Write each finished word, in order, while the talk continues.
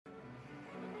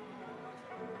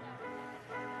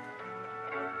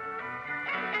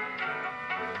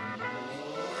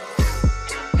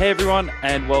Hey everyone,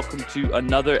 and welcome to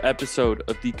another episode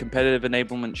of the Competitive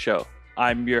Enablement Show.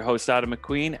 I'm your host, Adam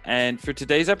McQueen, and for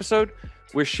today's episode,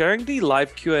 we're sharing the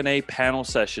live Q&A panel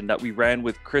session that we ran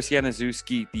with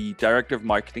Kaniszewski, the Director of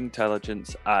Marketing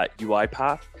Intelligence at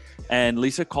UiPath, and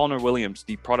Lisa Kalner-Williams,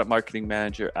 the Product Marketing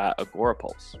Manager at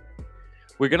Agorapulse.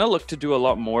 We're going to look to do a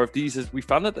lot more of these as we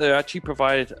found that they actually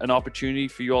provide an opportunity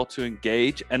for you all to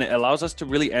engage, and it allows us to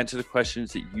really answer the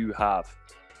questions that you have.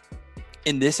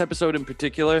 In this episode in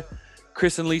particular,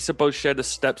 Chris and Lisa both share the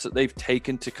steps that they've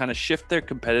taken to kind of shift their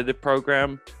competitive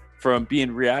program from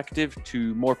being reactive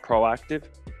to more proactive.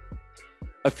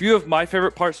 A few of my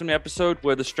favorite parts from the episode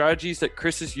were the strategies that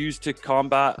Chris has used to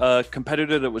combat a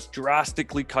competitor that was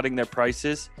drastically cutting their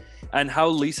prices, and how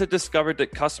Lisa discovered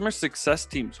that customer success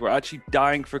teams were actually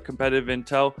dying for competitive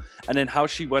intel, and then how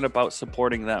she went about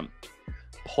supporting them.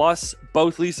 Plus,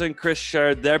 both Lisa and Chris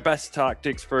shared their best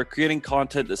tactics for creating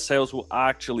content that sales will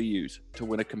actually use to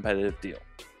win a competitive deal.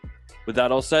 With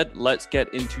that all said, let's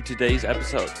get into today's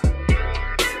episode.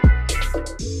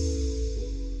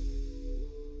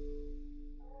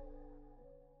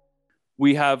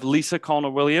 We have Lisa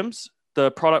Kalner-Williams, the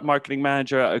Product Marketing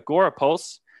Manager at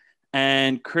Agorapulse,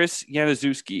 and Chris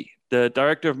Kaniszewski, the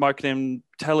Director of Marketing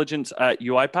Intelligence at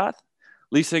UiPath.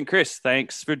 Lisa and Chris,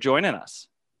 thanks for joining us.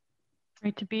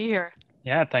 Great to be here.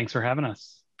 Yeah, thanks for having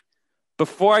us.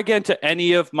 Before I get into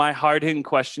any of my hard-hitting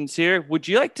questions here, would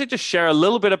you like to just share a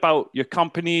little bit about your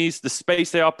companies, the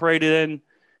space they operated in,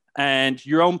 and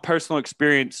your own personal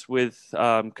experience with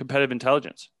competitive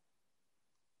intelligence?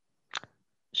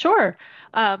 Sure.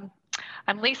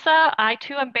 I'm Lisa. I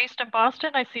too am based in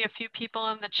Boston. I see a few people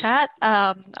in the chat.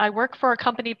 I work for a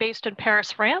company based in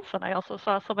Paris, France, and I also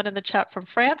saw someone in the chat from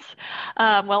France.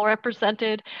 Well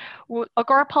represented.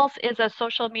 Agorapulse is a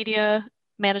social media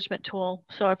management tool.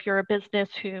 So if you're a business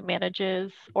who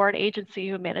manages, or an agency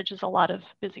who manages a lot of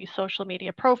busy social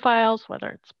media profiles, whether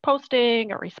it's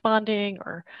posting or responding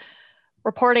or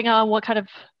reporting on what kind of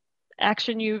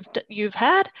action you've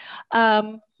had,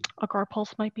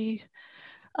 Agorapulse might be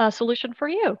a solution for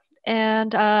you.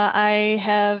 And I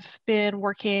have been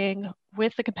working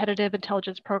with the competitive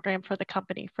intelligence program for the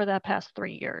company for the past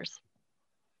 3 years.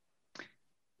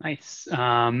 Nice.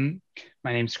 My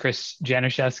name's Chris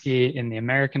Kaniszewski in the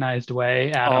Americanized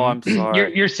way. Adam, oh, I'm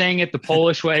sorry. You're saying it the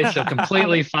Polish way, so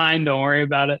completely fine. Don't worry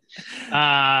about it.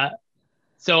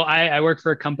 So I work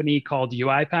for a company called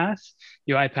UiPath.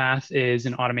 UiPath is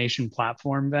an automation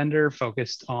platform vendor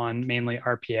focused on mainly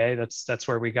RPA. That's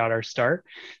where we got our start.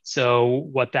 So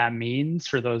what that means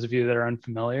for those of you that are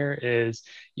unfamiliar is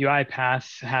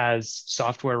UiPath has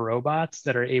software robots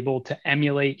that are able to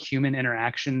emulate human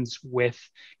interactions with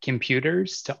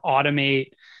computers to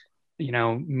automate,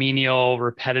 menial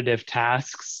repetitive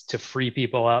tasks to free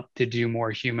people up to do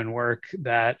more human work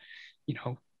that,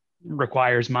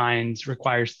 requires minds,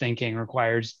 requires thinking,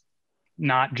 requires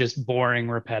not just boring,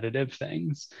 repetitive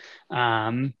things.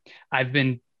 I've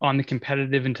been on the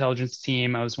competitive intelligence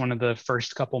team. I was one of the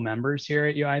first couple members here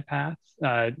at UiPath,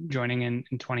 joining in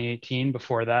 2018.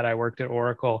 Before that, I worked at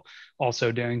Oracle,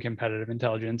 also doing competitive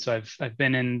intelligence. So I've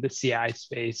been in the CI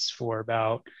space for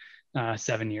about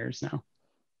 7 years now.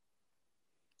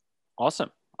 Awesome.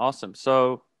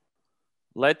 So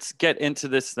let's get into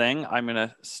this thing. I'm going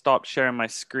to stop sharing my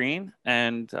screen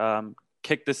and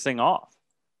kick this thing off.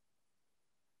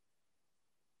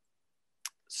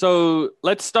 So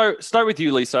let's start with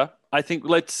you, Lisa. I think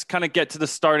let's kind of get to the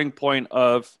starting point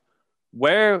of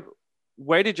where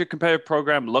did your competitive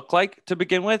program look like to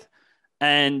begin with,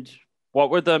 and what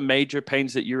were the major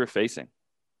pains that you were facing?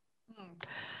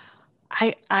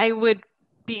 I would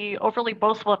be overly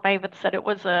boastful if I even said it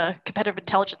was a competitive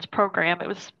intelligence program. It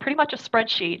was pretty much a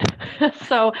spreadsheet.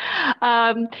 So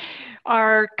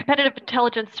our competitive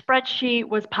intelligence spreadsheet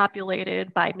was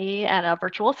populated by me and a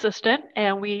virtual assistant,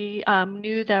 and we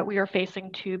knew that we were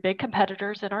facing two big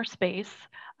competitors in our space.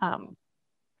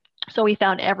 So we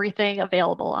found everything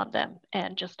available on them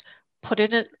and just put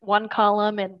it in one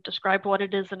column and described what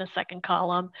it is in a second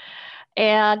column.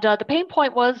 And the pain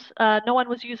point was no one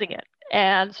was using it.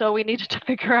 And so we needed to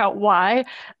figure out why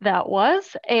that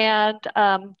was. And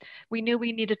we knew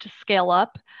we needed to scale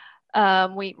up.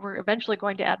 We were eventually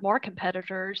going to add more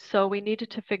competitors. So we needed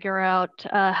to figure out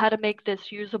how to make this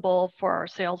usable for our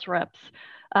sales reps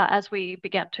as we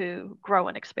began to grow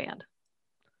and expand.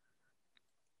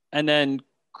 And then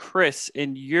Chris,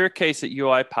 in your case at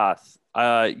UiPath,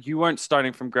 you weren't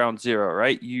starting from ground zero,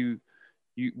 right?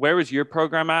 Where was your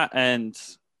program at? And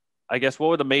I guess what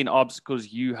were the main obstacles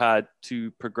you had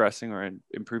to progressing or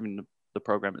improving the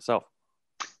program itself?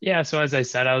 Yeah, so as I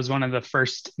said, I was one of the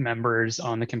first members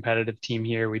on the competitive team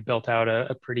here. We built out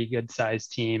a pretty good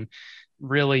sized team,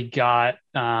 really got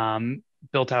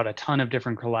built out a ton of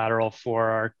different collateral for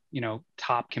our,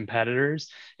 top competitors.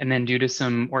 And then due to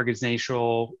some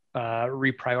organizational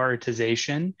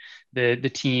reprioritization, the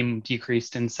team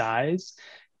decreased in size.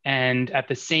 And at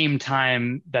the same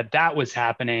time that was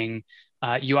happening,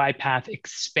 UiPath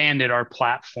expanded our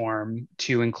platform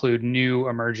to include new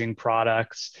emerging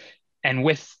products, and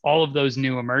with all of those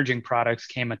new emerging products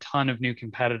came a ton of new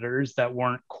competitors that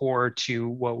weren't core to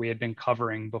what we had been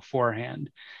covering beforehand.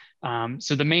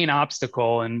 So the main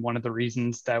obstacle, and one of the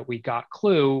reasons that we got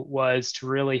Clue, was to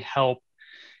really help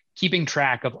keeping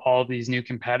track of all of these new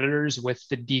competitors with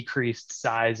the decreased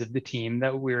size of the team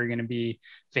that we were going to be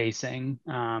facing.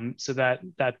 So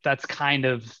that's kind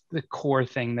of the core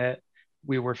thing that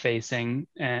we were facing,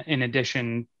 in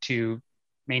addition to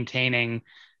maintaining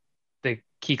the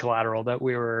key collateral that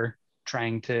we were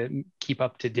trying to keep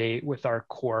up to date with our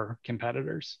core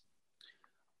competitors.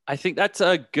 I think that's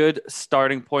a good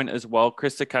starting point as well,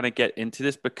 Chris, to kind of get into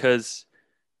this, because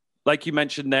like you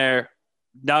mentioned there,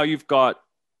 now you've got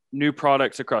new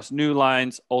products across new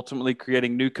lines, ultimately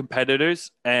creating new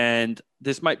competitors. And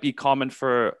this might be common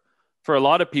for a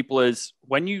lot of people, is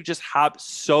when you just have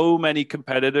so many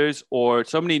competitors or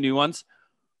so many new ones,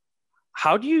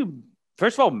 how do you,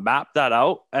 first of all, map that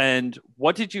out? And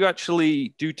what did you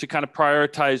actually do to kind of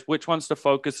prioritize which ones to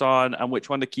focus on and which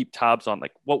one to keep tabs on?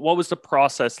 Like what was the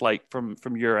process like from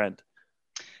your end?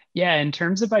 Yeah, in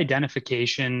terms of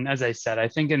identification, as I said, I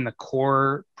think in the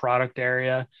core product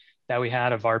area that we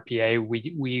had of RPA,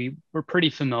 we were pretty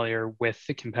familiar with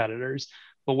the competitors.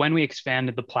 But when we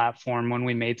expanded the platform, when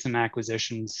we made some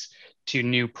acquisitions to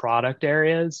new product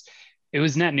areas, it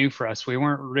was net new for us. We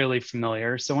weren't really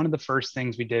familiar. So one of the first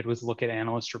things we did was look at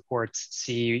analyst reports,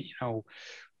 see,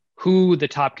 who the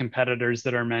top competitors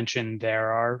that are mentioned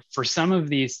there are. For some of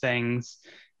these things,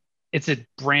 it's a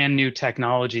brand new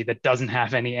technology that doesn't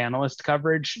have any analyst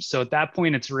coverage. So at that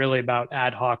point, it's really about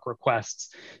ad hoc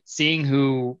requests, seeing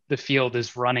who the field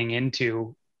is running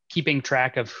into, keeping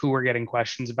track of who we're getting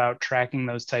questions about, tracking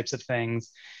those types of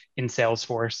things in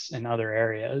Salesforce and other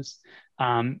areas.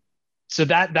 So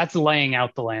that's laying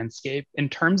out the landscape. In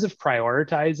terms of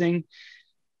prioritizing,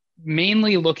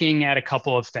 mainly looking at a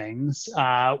couple of things.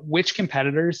 Which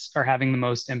competitors are having the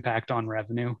most impact on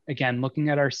revenue? Again, looking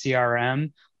at our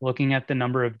CRM, looking at the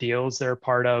number of deals they're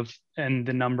part of, and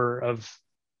the number of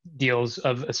deals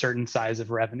of a certain size of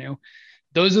revenue.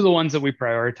 Those are the ones that we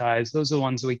prioritize. Those are the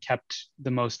ones that we kept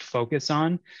the most focus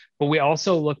on. But we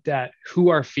also looked at who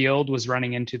our field was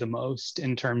running into the most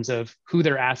in terms of who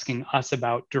they're asking us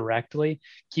about directly,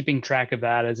 keeping track of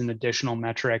that as an additional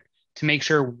metric to make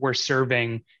sure we're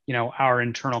serving, our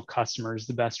internal customers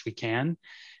the best we can.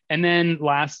 And then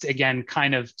last, again,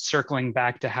 kind of circling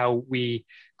back to how we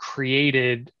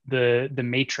created the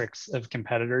matrix of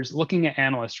competitors, looking at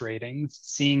analyst ratings,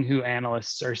 seeing who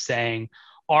analysts are saying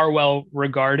are well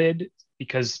regarded,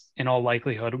 because in all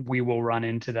likelihood, we will run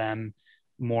into them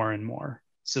more and more.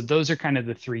 So those are kind of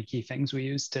the three key things we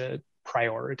use to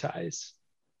prioritize.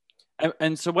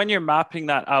 And so when you're mapping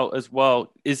that out as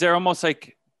well, is there almost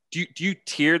like, do you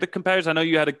tier the competitors? I know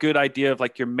you had a good idea of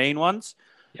like your main ones.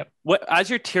 Yep. As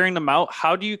you're tiering them out,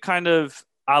 how do you kind of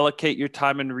allocate your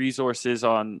time and resources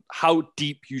on how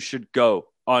deep you should go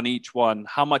on each one?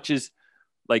 How much is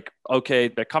like, okay,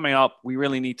 they're coming up, we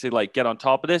really need to like get on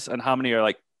top of this, and how many are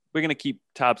like, we're going to keep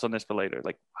tabs on this for later?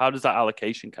 Like, how does that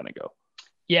allocation kind of go?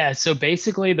 Yeah, so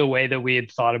basically the way that we had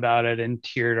thought about it and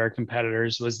tiered our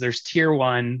competitors was there's tier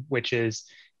one, which is,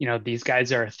 these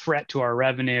guys are a threat to our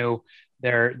revenue.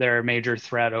 They're a major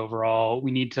threat overall.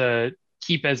 We need to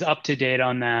keep as up to date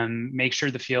on them, make sure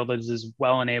the field is as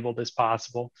well enabled as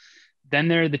possible. Then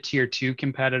there are the tier two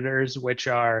competitors, which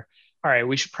are, all right,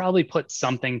 we should probably put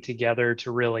something together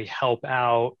to really help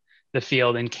out the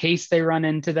field in case they run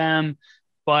into them,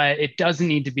 but it doesn't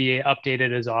need to be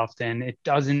updated as often. It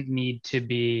doesn't need to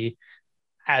be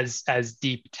as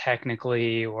deep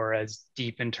technically or as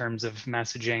deep in terms of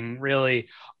messaging. Really,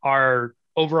 our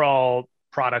overall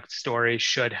product story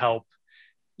should help,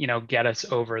 get us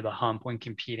over the hump when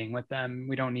competing with them.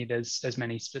 We don't need as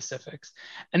many specifics.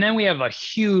 And then we have a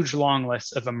huge long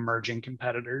list of emerging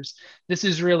competitors. This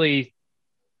is really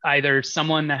either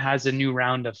someone that has a new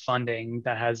round of funding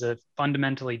that has a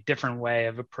fundamentally different way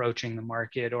of approaching the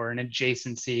market, or an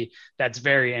adjacency that's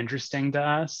very interesting to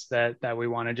us that we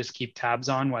want to just keep tabs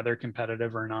on, whether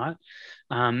competitive or not.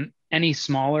 Any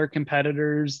smaller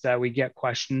competitors that we get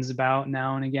questions about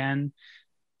now and again,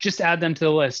 just add them to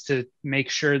the list to make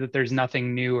sure that there's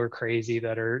nothing new or crazy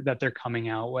that they're coming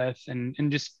out with, and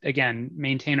just again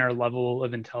maintain our level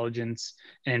of intelligence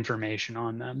and information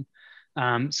on them.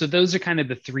 So those are kind of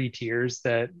the three tiers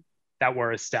that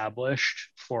were established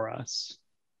for us.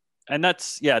 And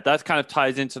that kind of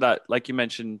ties into that, like you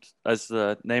mentioned, as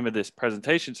the name of this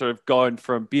presentation, sort of going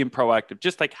from being proactive,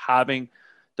 just like having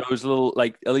those little,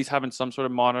 like at least having some sort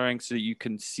of monitoring so that you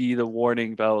can see the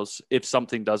warning bells if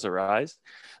something does arise.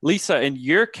 Lisa, in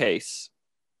your case,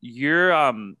 you're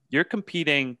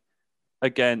competing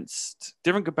against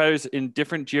different competitors in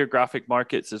different geographic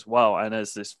markets as well, and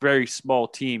as this very small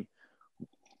team.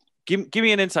 Give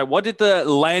me an insight. What did the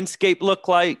landscape look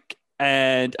like?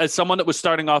 And as someone that was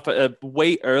starting off at a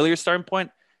way earlier starting point,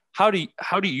 how do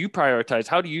you prioritize?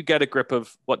 How do you get a grip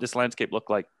of what this landscape looked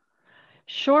like?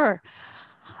 Sure.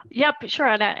 Yep, sure.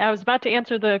 And I was about to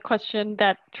answer the question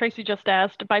that Tracy just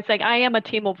asked by saying I am a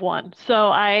team of one. So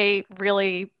I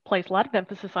really place a lot of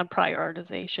emphasis on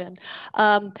prioritization.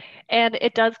 And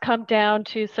it does come down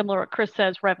to similar what Chris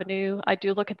says, revenue. I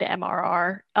do look at the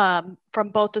MRR from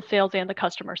both the sales and the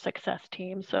customer success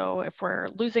team. So if we're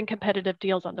losing competitive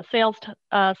deals on the sales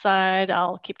side,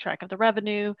 I'll keep track of the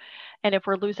revenue. And if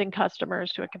we're losing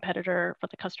customers to a competitor for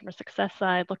the customer success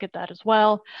side, look at that as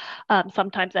well.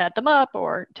 Sometimes add them up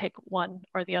or take one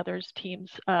or the other's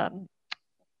team's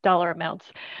dollar amounts.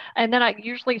 And then I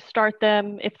usually start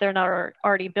them if they're not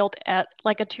already built at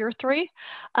like a tier 3.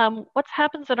 What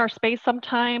happens in our space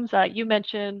sometimes, you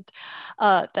mentioned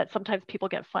that sometimes people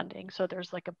get funding. So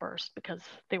there's like a burst because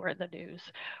they were in the news.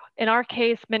 In our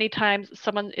case, many times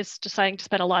someone is deciding to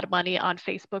spend a lot of money on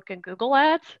Facebook and Google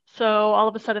ads. So all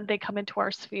of a sudden they come into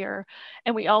our sphere.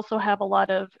 And we also have a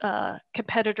lot of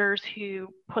competitors who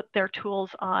put their tools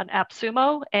on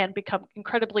AppSumo and become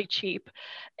incredibly cheap.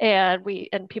 And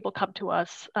people come to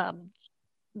us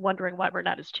wondering why we're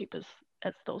not as cheap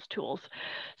as those tools.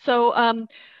 So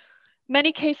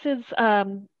many cases,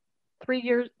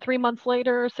 3 months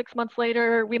later, 6 months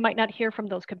later, we might not hear from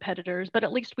those competitors, but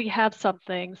at least we have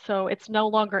something. So it's no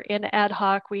longer in ad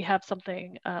hoc. We have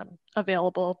something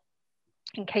available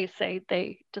in case, say,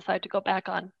 they decide to go back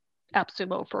on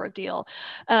AppSumo for a deal.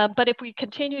 But if we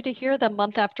continue to hear them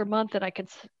month after month, and I can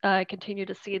continue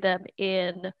to see them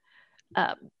in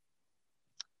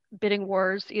bidding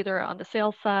wars, either on the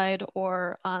sales side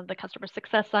or on the customer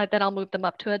success side, then I'll move them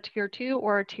up to a tier 2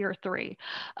 or a tier 3.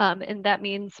 And that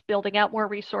means building out more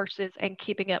resources and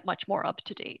keeping it much more up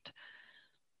to date.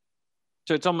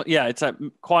 So it's almost, it's a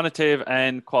quantitative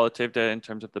and qualitative data in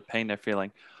terms of the pain they're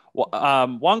feeling.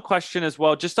 Well, one question as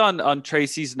well, just on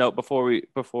Tracy's note before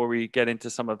we get into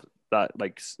some of that,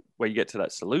 like where you get to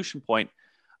that solution point.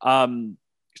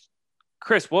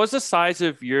 Chris, what was the size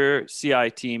of your CI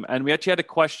team? And we actually had a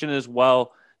question as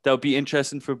well that would be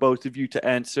interesting for both of you to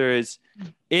answer is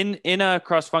in a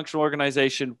cross-functional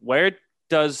organization, where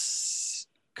does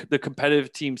the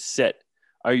competitive team sit?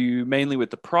 Are you mainly with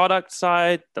the product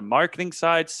side, the marketing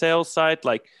side, sales side?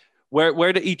 Like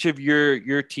where do each of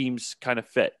your teams kind of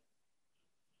fit?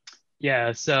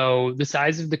 Yeah, so the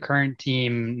size of the current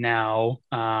team now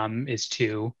is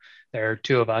 2. There are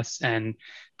 2 of us. And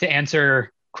to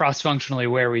answer cross-functionally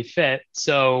where we fit.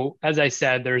 So as I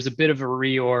said, there's a bit of a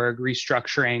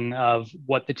restructuring of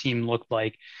what the team looked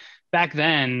like. Back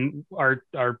then, our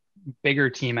bigger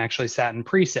team actually sat in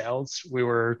pre-sales. We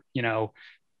were,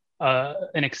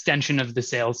 an extension of the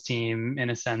sales team in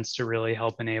a sense to really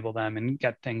help enable them and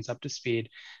get things up to speed.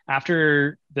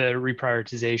 After the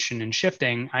reprioritization and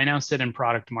shifting, I now sit in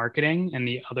product marketing, and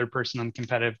the other person on the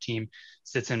competitive team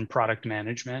sits in product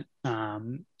management.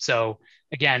 So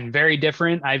again, very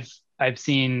different. I've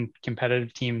seen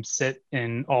competitive teams sit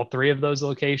in all 3 of those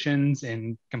locations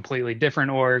in completely different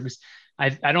orgs.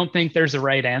 I don't think there's a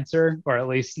right answer, or at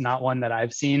least not one that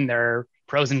I've seen. There are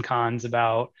pros and cons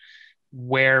about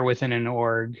where within an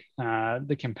org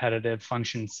the competitive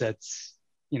function sits,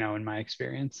 in my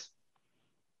experience.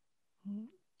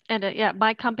 And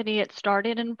my company, it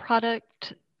started in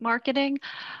product marketing,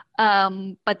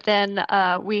 but then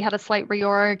we had a slight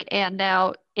reorg, and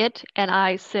now it and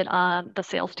I sit on the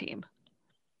sales team.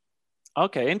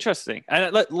 Okay, interesting.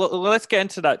 And let's get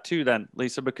into that too then,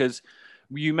 Lisa, because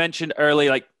you mentioned early,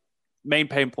 like main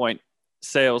pain point,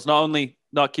 sales, not only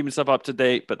not keeping stuff up to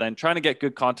date, but then trying to get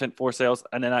good content for sales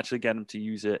and then actually get them to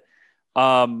use it.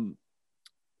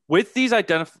 With these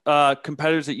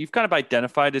competitors that you've kind of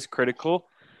identified as critical,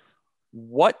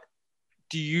 what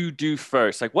do you do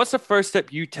first? Like, what's the first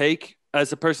step you take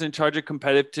as a person in charge of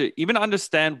competitive to even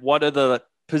understand what are the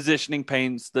positioning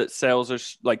pains that sales are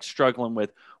like struggling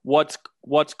with? What's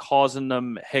causing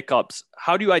them hiccups?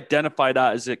 How do you identify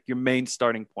that as your main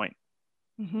starting point?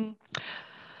 Mhm.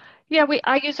 Yeah,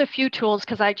 I use a few tools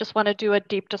because I just want to do a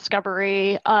deep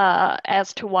discovery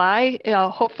as to why,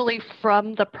 hopefully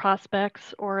from the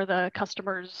prospects or the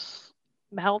customers'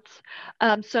 mouths.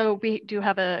 So we do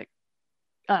have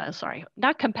sorry,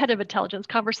 not competitive intelligence,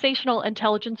 conversational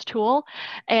intelligence tool.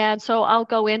 And so I'll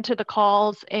go into the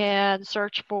calls and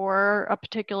search for a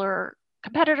particular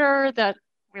competitor that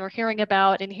we were hearing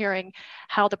about and hearing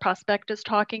how the prospect is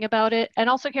talking about it, and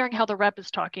also hearing how the rep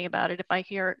is talking about it. If I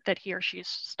hear that he or she's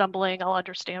stumbling, I'll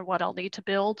understand what I'll need to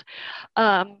build.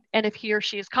 And if he or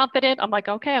she is confident, I'm like,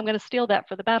 okay, I'm going to steal that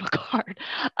for the battle card.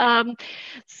 I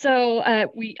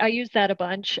use that a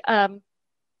bunch.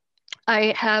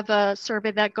 I have a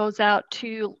survey that goes out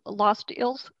to lost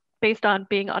deals based on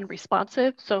being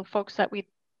unresponsive. So folks that we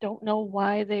don't know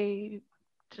why they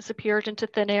disappeared into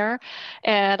thin air.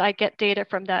 And I get data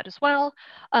from that as well.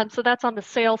 So that's on the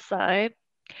sales side.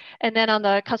 And then on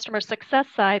the customer success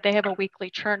side, they have a weekly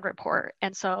churn report.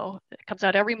 And so it comes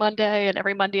out every Monday, and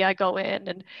every Monday I go in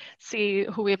and see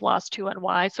who we've lost to and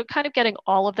why. So kind of getting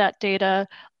all of that data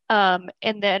and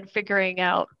then figuring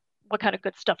out what kind of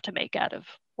good stuff to make out of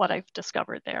what I've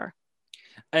discovered there.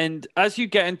 And as you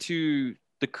get into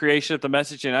the creation of the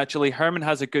messaging, actually, Herman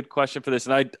has a good question for this.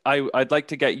 And I'd like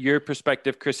to get your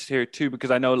perspective, Chris, here too, because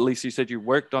I know, Lisa, you said you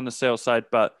worked on the sales side,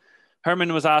 but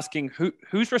Herman was asking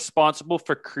who's responsible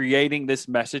for creating this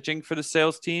messaging for the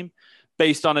sales team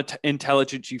based on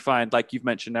intelligence you find, like you've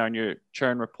mentioned now in your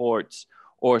churn reports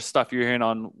or stuff you're hearing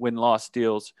on win-loss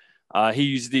deals. He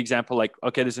used the example like,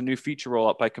 okay, there's a new feature roll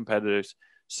up by competitors.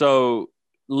 So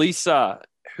Lisa,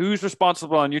 who's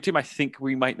responsible on your team? I think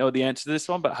we might know the answer to this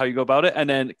one, but how you go about it. And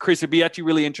then Chris, it'd be actually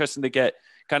really interesting to get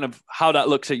kind of how that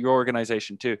looks at your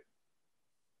organization too.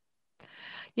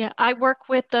 Yeah, I work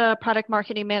with the product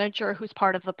marketing manager who's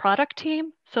part of the product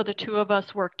team. So the two of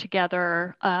us work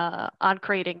together on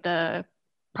creating the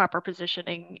proper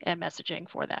positioning and messaging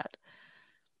for that.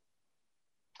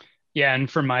 Yeah,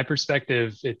 and from my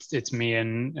perspective, it's me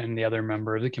and the other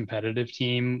member of the competitive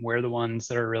team. We're the ones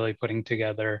that are really putting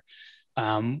together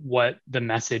what the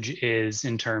message is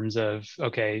in terms of,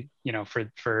 okay,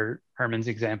 for Herman's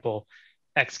example,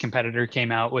 X competitor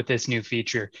came out with this new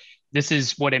feature. This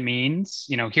is what it means.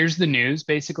 Here's the news,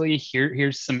 basically.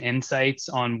 Here's some insights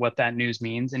on what that news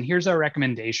means. And here's our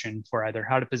recommendation for either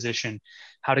how to position,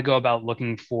 how to go about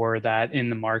looking for that in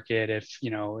the market. If,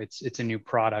 it's a new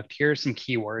product, here are some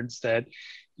keywords that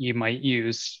you might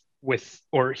use with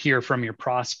or hear from your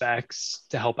prospects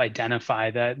to help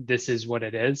identify that this is what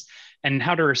it is and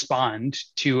how to respond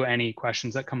to any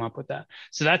questions that come up with that.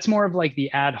 So that's more of like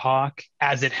the ad hoc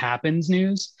as it happens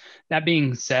news. That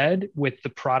being said, with the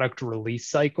product release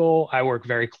cycle, I work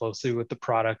very closely with the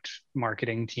product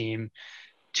marketing team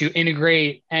to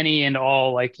integrate any and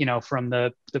all, from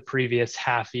the previous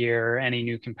half year, any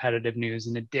new competitive news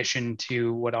in addition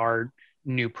to what our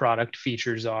new product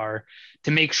features are, to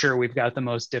make sure we've got the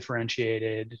most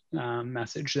differentiated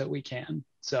message that we can.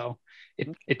 So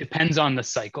it depends on the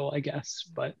cycle, I guess.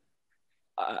 But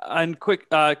and quick,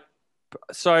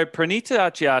 sorry, Pranita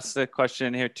actually asked the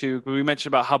question here too. We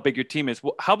mentioned about how big your team is.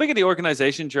 How big are the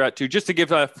organizations you're at too? Just to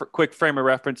give a quick frame of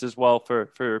reference as well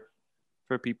for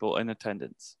people in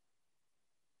attendance.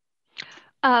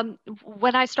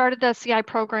 When I started the CI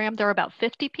program, there were about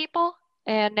 50 people,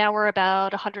 and now we're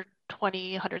about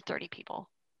 120, 130 people.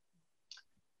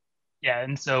 Yeah,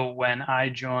 and so when I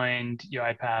joined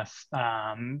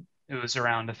UiPath, it was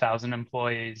around 1,000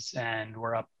 employees, and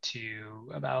we're up to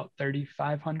about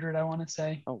 3,500, I want to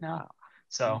say now. Wow.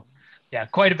 So yeah,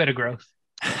 quite a bit of growth.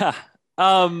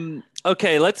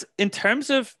 Okay,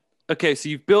 so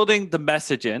you're building the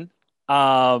messaging.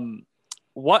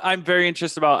 What I'm very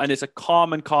interested about, and it's a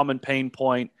common pain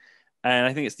point, and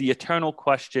I think it's the eternal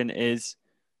question is,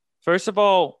 first of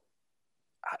all,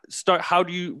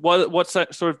 what's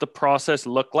that sort of the process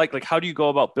look like? Like, how do you go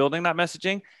about building that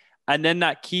messaging? And then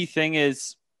that key thing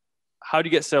is, how do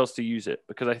you get sales to use it?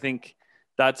 Because I think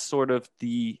that's sort of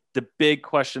the big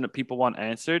question that people want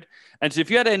answered. And so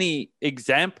if you had any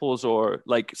examples or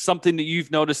like something that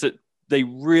you've noticed that they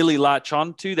really latch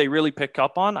on to, they really pick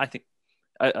up on, I think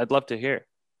I'd love to hear.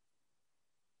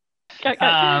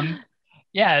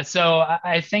 Yeah. So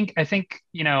I think,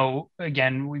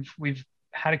 again, we've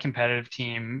had a competitive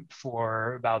team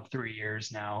for about 3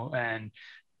 years now, and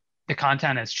the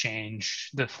content has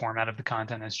changed. The format of the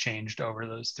content has changed over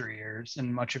those 3 years,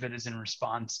 and much of it is in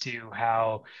response to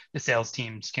how the sales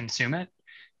teams consume it.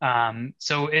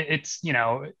 So it's,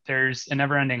 there's a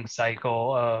never-ending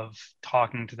cycle of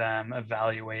talking to them,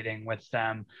 evaluating with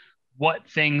them what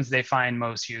things they find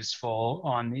most useful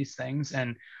on these things,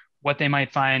 and what they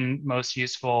might find most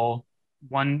useful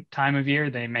one time of year,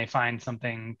 they may find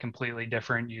something completely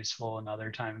different useful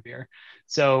another time of year.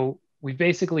 So we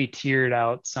basically tiered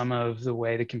out some of the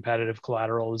way the competitive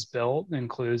collateral is built, and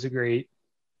Clue is a great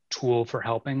tool for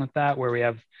helping with that, where we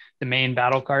have the main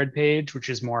battle card page, which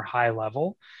is more high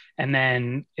level. And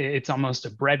then it's almost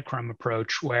a breadcrumb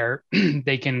approach where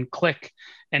they can click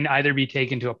and either be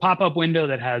taken to a pop-up window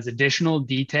that has additional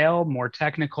detail, more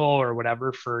technical or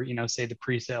whatever for, say the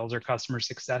pre-sales or customer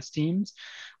success teams,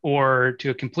 or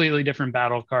to a completely different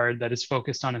battle card that is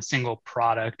focused on a single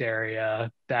product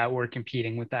area that we're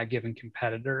competing with that given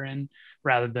competitor in,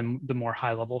 rather than the more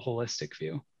high-level holistic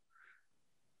view.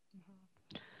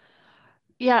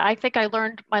 Yeah, I think I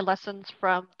learned my lessons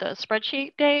from the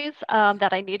spreadsheet days,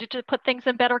 that I needed to put things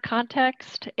in better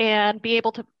context and be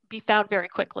able to be found very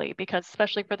quickly, because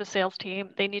especially for the sales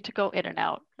team, they need to go in and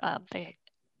out.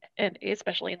 And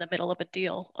especially in the middle of a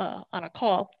deal on a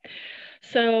call.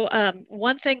 So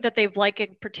one thing that they've liked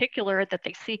in particular that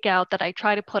they seek out that I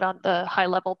try to put on the high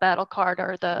level battle card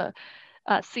are the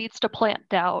seeds to plant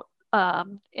doubt,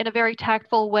 in a very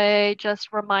tactful way, just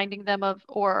reminding them of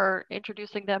or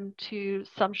introducing them to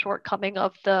some shortcoming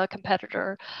of the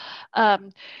competitor.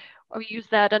 We use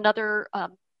that. Another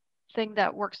thing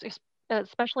that works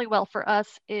especially well for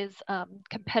us is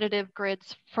competitive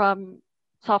grids from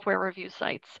software review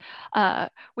sites.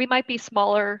 We might be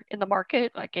smaller in the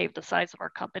market, I gave the size of our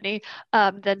company,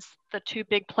 than the two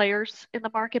big players in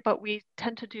the market, but we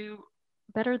tend to do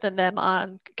better than them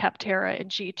on Capterra and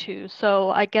G2.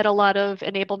 So I get a lot of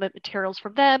enablement materials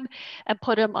from them and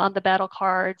put them on the battle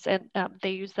cards, and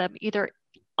they use them either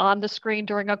on the screen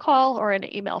during a call or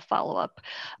an email follow-up.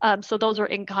 So those are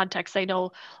in context. They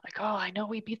know, like, oh, I know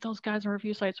we beat those guys on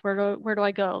review sites. Where do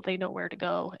I go? They know where to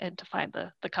go and to find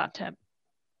the content.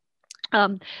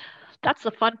 That's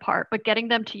the fun part, but getting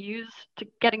them to use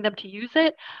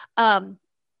it,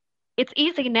 it's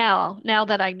easy now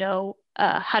that I know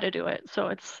how to do it. So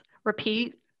it's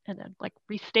repeat and then like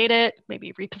restate it,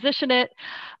 maybe reposition it,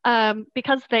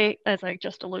 because they, as I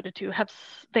just alluded to,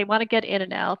 they want to get in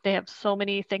and out. They have so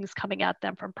many things coming at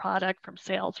them from product, from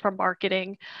sales, from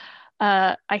marketing.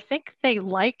 I think they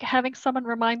like having someone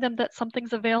remind them that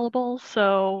something's available.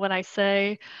 So when I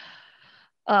say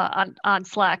on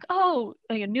Slack, oh,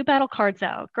 new battle cards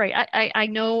out, great. I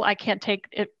know I can't take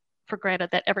it for granted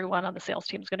that everyone on the sales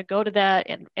team is going to go to that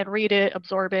and read it,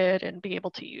 absorb it, and be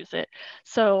able to use it.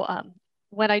 So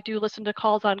when I do listen to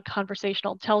calls on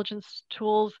conversational intelligence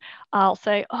tools, I'll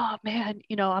say, oh man,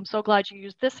 I'm so glad you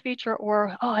used this feature,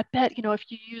 or, oh, I bet,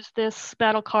 if you use this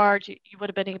battle card, you would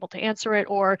have been able to answer it,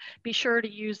 or be sure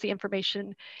to use the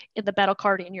information in the battle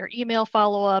card in your email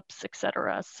follow-ups,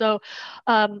 etc. So,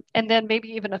 and then maybe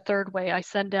even a third way, I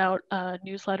send out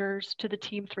newsletters to the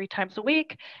team 3 times a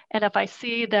week. And if I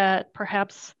see that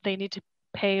perhaps they need to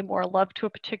pay more love to a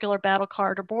particular battle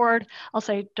card or board, I'll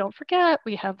say, don't forget,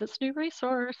 we have this new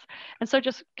resource. And so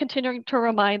just continuing to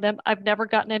remind them. I've never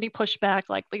gotten any pushback,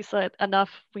 like, Lisa, enough,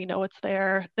 we know it's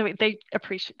there. They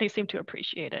seem to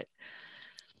appreciate it.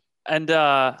 And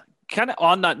kind of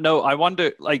on that note, I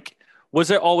wonder, like, was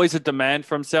there always a demand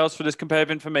from sales for this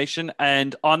competitive information?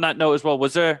 And on that note as well,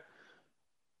 was there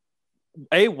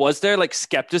like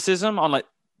skepticism on like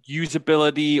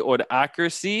usability or the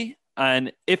accuracy?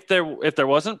 And if there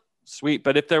wasn't, sweet.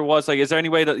 But if there was, like, is there any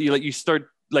way that you start,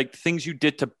 like, things you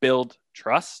did to build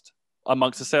trust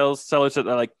amongst the sellers that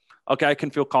they're like, okay, I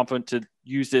can feel confident to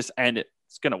use this and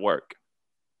it's going to work?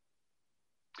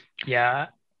 Yeah,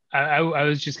 I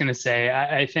was just going to say,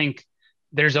 I think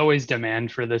there's always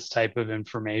demand for this type of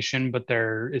information, but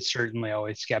there is certainly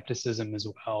always skepticism as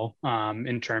well,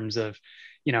 in terms of,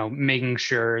 making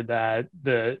sure that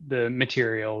the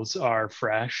materials are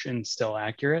fresh and still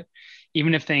accurate,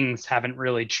 even if things haven't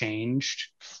really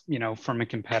changed, from a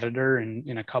competitor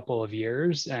in a couple of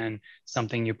years, and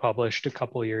something you published a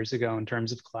couple of years ago in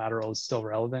terms of collateral is still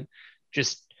relevant.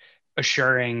 Just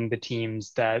assuring the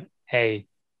teams that, hey,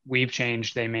 we've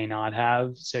changed, they may not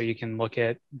have. So you can look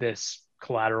at this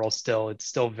collateral it's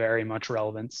still very much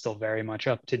relevant, still very much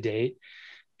up to date.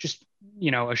 Just,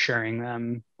 assuring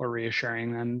them or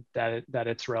reassuring them that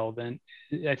it's relevant,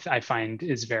 I find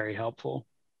is very helpful.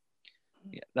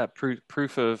 Yeah, that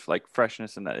proof of like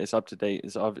freshness and that it's up to date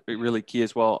is really key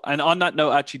as well. And on that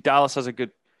note, actually, Dallas has a good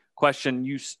question.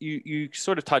 You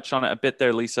sort of touched on it a bit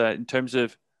there, Lisa, in terms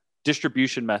of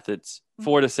distribution methods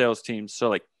for the sales teams. So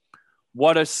like,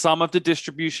 what are some of the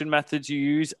distribution methods you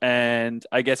use? And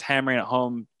I guess hammering it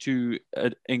home to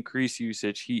increase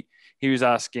usage. He was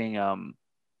asking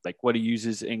like what he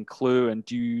uses in Clue, and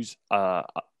do you use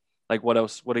like what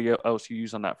else you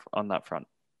use on that front?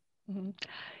 Mm-hmm.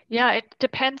 Yeah, it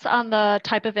depends on the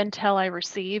type of intel I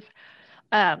receive.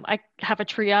 I have a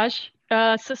triage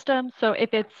system. So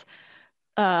if it's,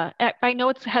 I know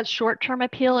it has short-term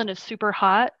appeal and is super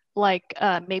hot, like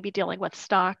maybe dealing with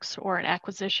stocks or an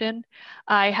acquisition,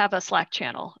 I have a Slack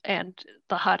channel, and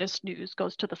the hottest news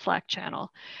goes to the Slack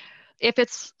channel. If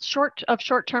it's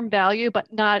short-term value,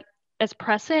 but not as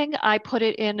pressing, I put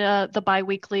it in the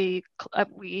biweekly.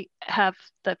 We have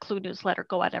the Clue newsletter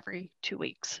go out every 2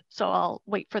 weeks, so I'll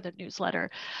wait for the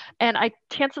newsletter. And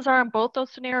chances are in both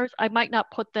those scenarios, I might not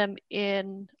put them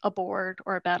in a board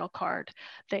or a battle card.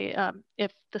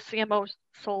 If the CMO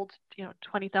sold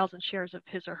 20,000 shares of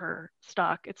his or her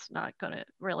stock, it's not going to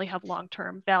really have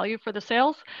long-term value for the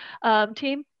sales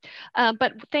team.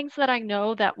 But things that I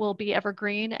know that will be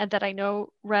evergreen and that I know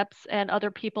reps and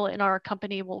other people in our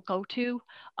company will go to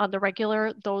on the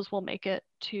regular, those will make it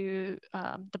to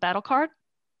the battle card.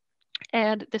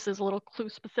 And this is a little Clue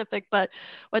specific, but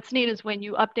what's neat is when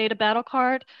you update a battle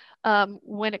card,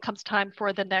 when it comes time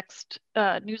for the next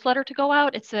newsletter to go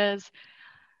out, it says,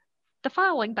 the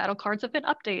following battle cards have been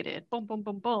updated, boom, boom,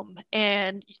 boom, boom.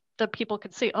 And the people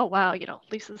can see, oh, wow,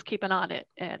 Lisa's keeping on it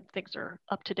and things are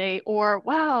up to date. Or,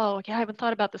 wow, yeah, I haven't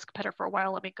thought about this competitor for a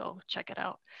while. Let me go check it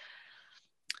out.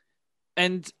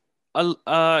 And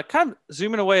kind of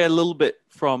zooming away a little bit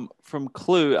from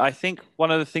Clue, I think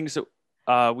one of the things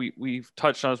that we've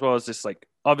touched on as well is this, like,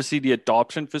 obviously the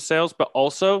adoption for sales, but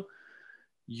also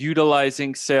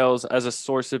utilizing sales as a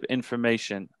source of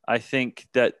information. I think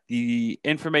that the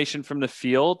information from the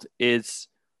field is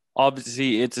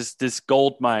obviously, it's this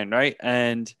gold mine, right?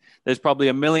 And there's probably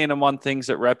 1,000,001 things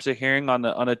that reps are hearing on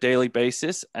a daily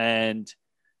basis. And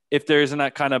if there isn't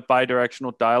that kind of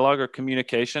bi-directional dialogue or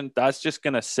communication, that's just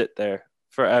going to sit there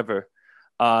forever.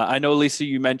 I know, Lisa,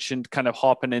 you mentioned kind of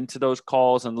hopping into those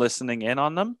calls and listening in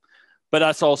on them, but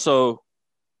that's also,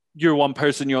 you're one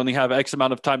person, you only have X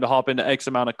amount of time to hop into X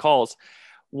amount of calls.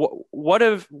 What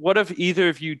have either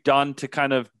of you done to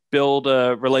kind of build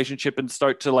a relationship and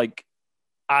start to, like,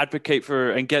 advocate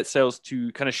for and get sales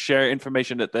to kind of share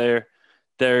information that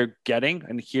they're getting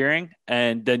and hearing,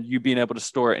 and then you being able to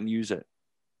store it and use it?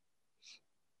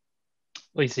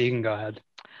 Lisa, you can go ahead.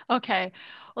 Okay.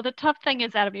 Well, the tough thing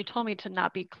is, Adam, you told me to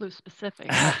not be Clue specific.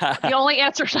 The only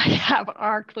answers I have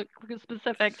are Clue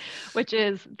specific, which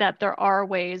is that there are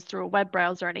ways through a web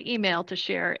browser and an email to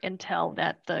share intel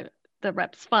that the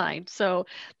reps find. So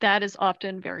that is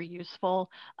often very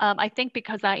useful. I think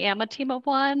because I am a team of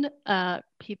one,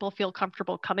 people feel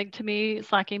comfortable coming to me,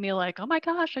 slacking me like, oh my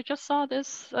gosh, I just saw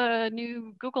this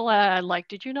new Google ad. Like,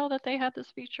 did you know that they have this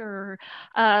feature?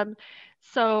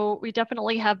 So we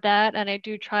definitely have that. And I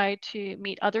do try to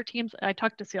meet other teams. I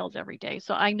talk to sales every day,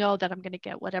 so I know that I'm going to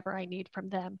get whatever I need from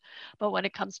them. But when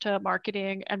it comes to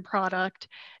marketing and product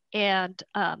and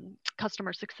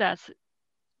customer success,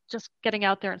 just getting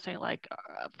out there and saying, like,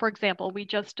 for example, we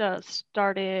just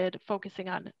started focusing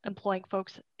on employing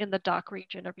folks in the DACH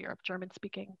region of Europe,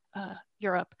 German-speaking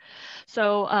Europe.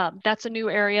 So that's a new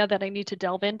area that I need to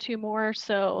delve into more.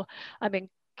 So I'm in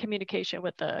communication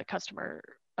with the customer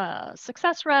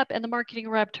success rep and the marketing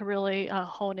rep to really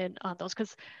hone in on those,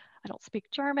 because I don't speak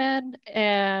German,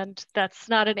 and that's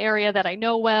not an area that I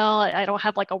know well. I don't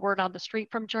have like a word on the street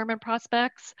from German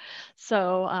prospects.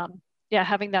 So yeah,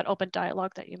 having that open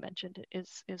dialogue that you mentioned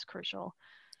is crucial.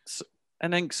 So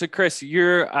Chris,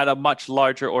 you're at a much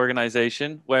larger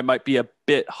organization where it might be a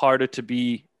bit harder to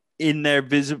be in there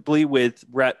visibly with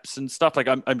reps and stuff. Like,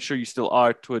 I'm sure you still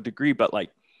are to a degree, but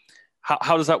like,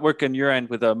 how does that work on your end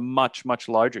with a much, much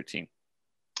larger team?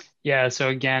 Yeah, so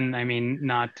again, I mean,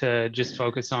 not to just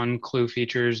focus on Clue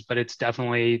features, but it's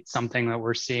definitely something that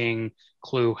we're seeing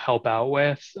Clue help out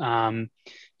with.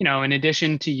 In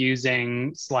addition to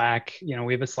using Slack,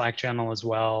 we have a Slack channel as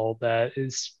well that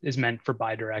is meant for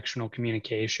bi-directional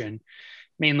communication.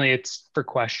 Mainly it's for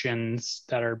questions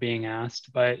that are being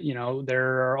asked, but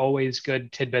there are always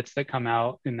good tidbits that come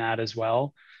out in that as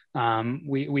well.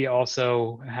 We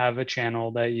also have a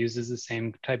channel that uses the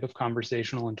same type of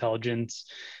conversational intelligence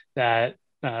that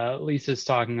Lisa's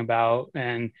talking about.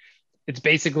 And it's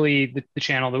basically the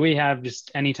channel that we have.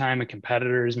 Just anytime a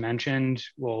competitor is mentioned,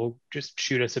 we'll just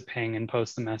shoot us a ping and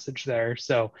post the message there.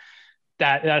 So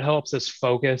that helps us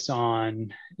focus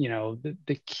on,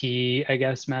 the key, I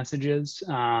guess, messages.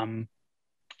 That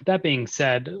being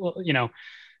said,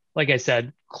 like I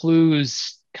said,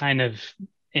 Clue's kind of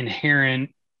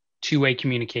inherent two-way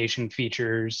communication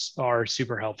features are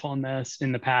super helpful in this.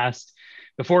 In the past,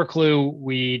 before Clue,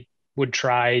 we would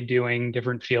try doing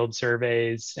different field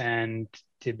surveys, and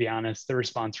to be honest, the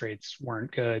response rates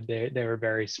weren't good. They were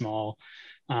very small.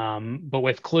 But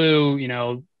with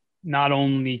Clue, not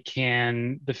only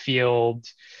can the field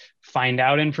find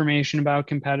out information about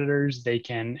competitors, they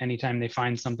can, anytime they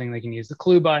find something, they can use the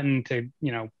clue button to,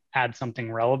 add something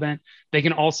relevant. They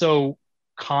can also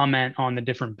comment on the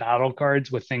different battle cards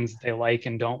with things that they like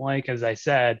and don't like. As I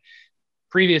said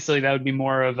previously, that would be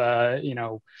more of a,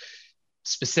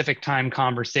 specific time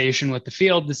conversation with the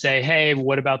field to say, hey,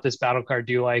 what about this battle card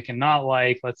do you like and not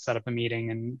like? Let's set up a meeting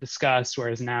and discuss.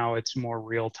 Whereas now it's more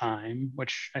real time,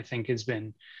 which I think has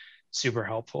been super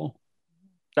helpful.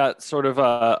 That sort of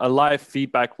a live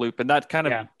feedback loop, and that kind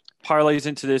of parlays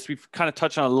into this. We've kind of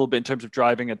touched on a little bit in terms of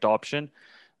driving adoption.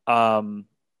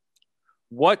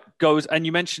 What goes, and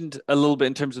you mentioned a little bit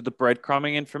in terms of the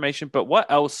breadcrumbing information, but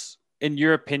what else, in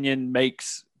your opinion,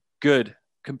 makes good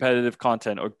competitive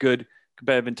content or good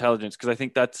competitive intelligence? Because I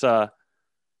think that's a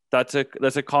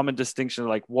common distinction,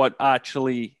 like what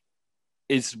actually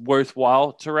is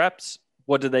worthwhile to reps,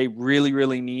 what do they really,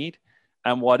 really need,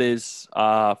 and what is,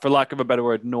 for lack of a better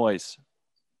word, noise.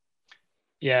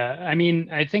 Yeah, I mean,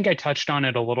 I think I touched on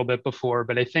it a little bit before,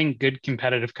 but I think good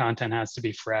competitive content has to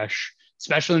be fresh,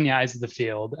 especially in the eyes of the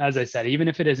field. As I said, even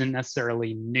if it isn't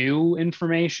necessarily new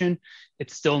information, it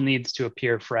still needs to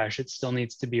appear fresh. It still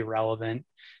needs to be relevant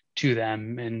to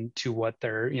them and to what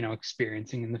they're,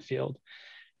 experiencing in the field.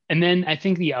 And then I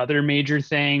think the other major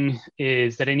thing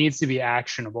is that it needs to be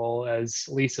actionable, as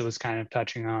Lisa was kind of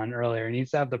touching on earlier. It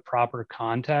needs to have the proper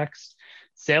context.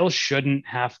 Sales shouldn't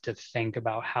have to think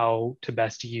about how to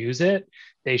best use it.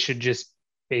 They should just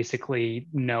basically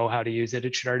know how to use it.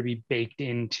 It should already be baked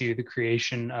into the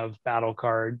creation of battle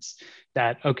cards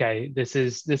that, okay, this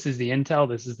is the intel,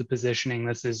 this is the positioning,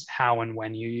 this is how and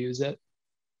when you use it.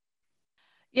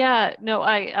 Yeah, no,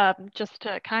 I just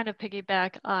to kind of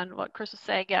piggyback on what Chris was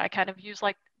saying, I kind of use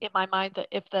like in my mind the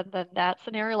if then that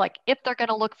scenario, like if they're going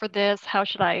to look for this, how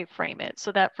should I frame it? So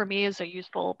that for me is a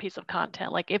useful piece of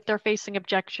content. Like if they're facing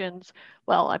objections,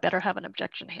 well, I better have an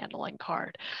objection handling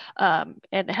card, and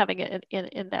having it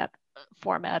in that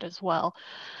format as well.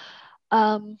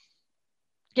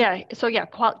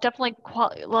 Definitely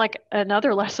like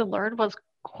another lesson learned was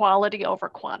quality over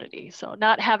quantity. So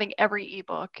not having every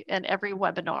ebook and every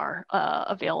webinar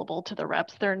available to the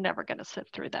reps. They're never going to sit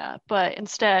through that. But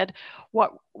instead,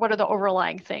 what are the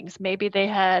overlying things? Maybe they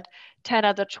had 10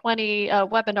 out of 20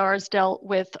 webinars dealt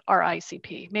with our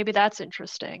ICP. Maybe that's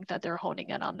interesting that they're honing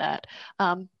in on that.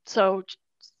 So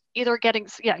either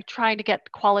trying to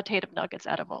get qualitative nuggets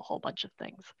out of a whole bunch of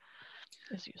things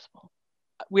is useful.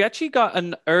 We actually got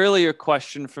an earlier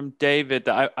question from David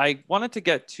that I wanted to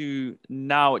get to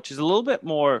now, which is a little bit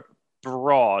more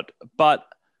broad, but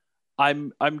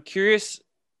I'm curious.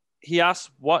 He asked,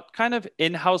 what kind of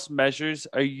in-house measures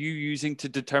are you using to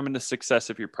determine the success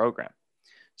of your program?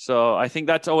 So I think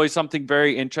that's always something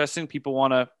very interesting. People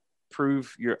want to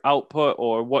prove your output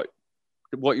or what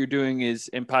you're doing is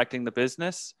impacting the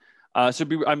business.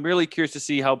 I'm really curious to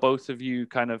see how both of you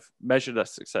kind of measure the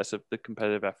success of the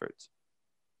competitive efforts.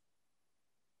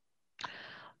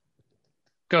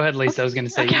 Go ahead, Lisa. I was going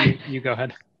to say, okay. you go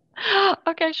ahead.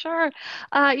 Okay, sure.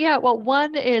 Well,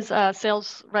 one is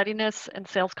sales readiness and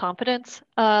sales confidence,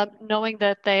 knowing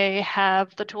that they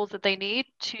have the tools that they need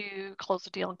to close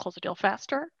the deal and close the deal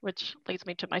faster, which leads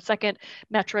me to my second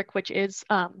metric, which is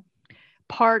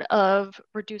part of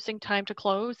reducing time to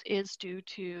close is due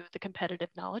to the competitive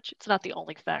knowledge. It's not the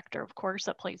only factor, of course,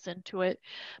 that plays into it,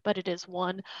 but it is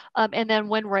one. And then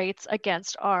win rates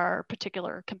against our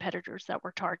particular competitors that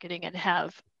we're targeting and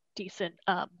have decent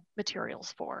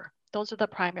materials for. Those are the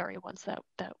primary ones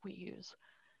that we use.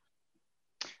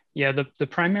 Yeah, the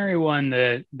primary one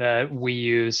that we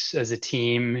use as a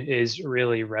team is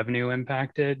really revenue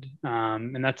impacted.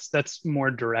 And that's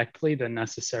more directly than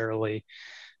necessarily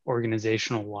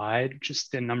organizational wide,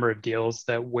 just the number of deals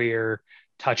that we're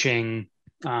touching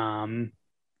more,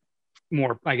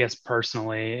 I guess,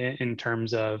 personally in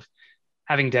terms of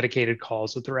having dedicated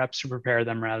calls with the reps to prepare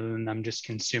them rather than them just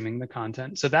consuming the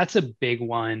content. So that's a big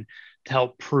one to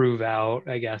help prove out,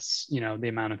 I guess, the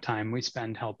amount of time we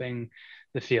spend helping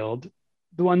the field.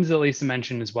 The ones that Lisa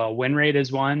mentioned as well, win rate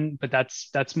is one, but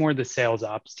that's more the sales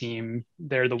ops team.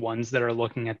 They're the ones that are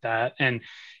looking at that. And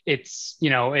it's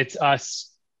us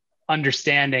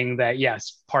understanding that,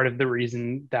 yes, part of the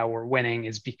reason that we're winning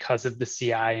is because of the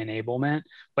CI enablement,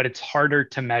 but it's harder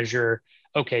to measure,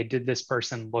 okay, did this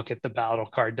person look at the battle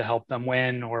card to help them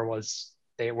win, or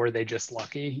were they just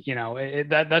lucky?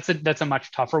 That's a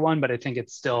much tougher one, but I think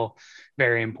it's still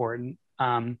very important.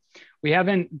 We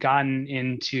haven't gotten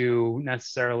into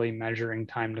necessarily measuring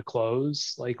time to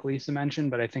close like Lisa mentioned,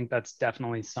 but I think that's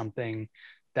definitely something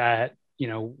that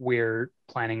we're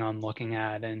planning on looking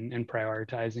at and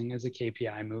prioritizing as a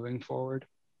KPI moving forward.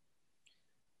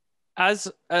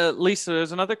 As Lisa,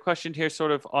 there's another question here,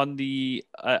 sort of on the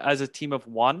as a team of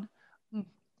one. Mm.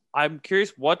 I'm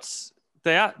curious,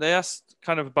 they asked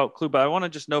kind of about Clue, but I want to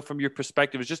just know from your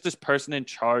perspective, is just this person in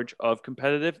charge of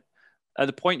competitive at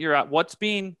the point you're at, what's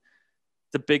been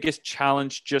the biggest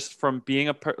challenge just from being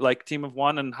like team of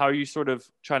one, and how are you sort of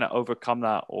trying to overcome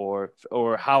that, or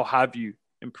how have you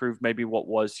improved maybe what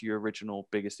was your original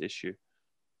biggest issue?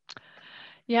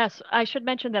 Yes, I should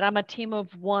mention that I'm a team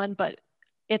of one, but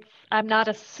I'm not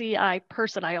a CI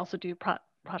person. I also do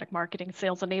product marketing,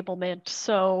 sales enablement.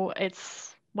 So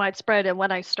it's widespread. And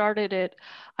when I started it,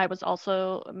 I was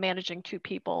also managing two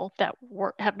people that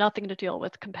have nothing to deal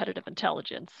with competitive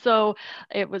intelligence. So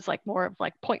it was like more of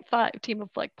like point 0.5, team of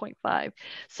like point 0.5.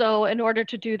 So in order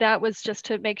to do that was just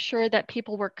to make sure that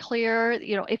people were clear,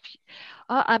 if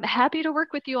I'm happy to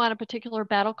work with you on a particular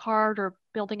battle card or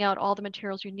building out all the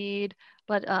materials you need.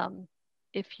 But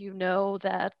if you know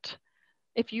that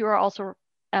if you are also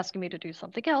asking me to do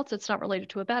something else, it's not related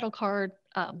to a battle card,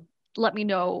 let me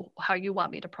know how you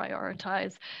want me to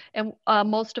prioritize. And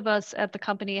most of us at the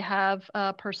company have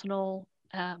personal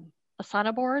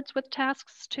Asana boards with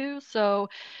tasks too. So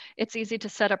it's easy to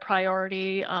set a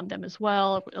priority on them as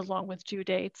well, along with due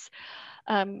dates.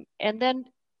 And then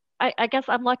I guess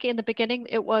I'm lucky in the beginning,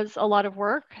 it was a lot of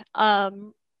work.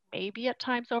 Maybe at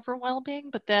times overwhelming,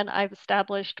 but then I've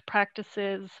established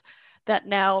practices that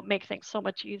now make things so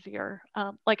much easier.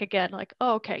 Like again, like,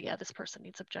 oh, okay, yeah, this person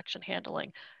needs objection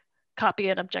handling. Copy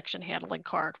an objection handling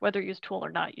card, whether you use tool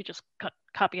or not, you just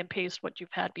copy and paste what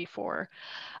you've had before.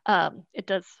 It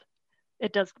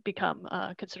does become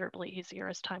considerably easier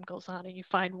as time goes on and you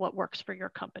find what works for your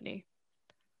company.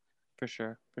 For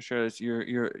sure, for sure.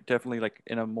 You're definitely like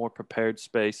in a more prepared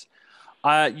space.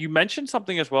 You mentioned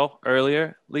something as well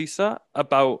earlier, Lisa,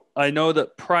 about I know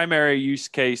that primary use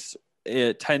case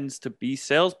it tends to be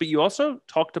sales, but you also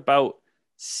talked about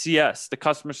CS, the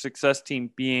customer success team,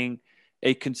 being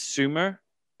a consumer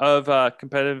of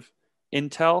competitive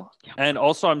intel, Yeah. and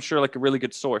also I'm sure like a really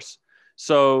good source.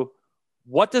 So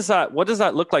what does that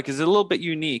look like? Is it a little bit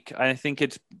unique? I think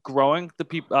it's growing the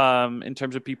people in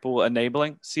terms of people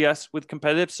enabling CS with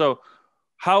competitive. So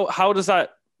how does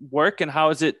that work, and how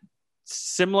is it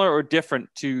similar or different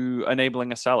to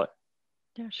enabling a seller?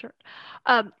 Yeah, sure.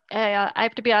 I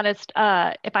have to be honest,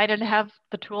 if I didn't have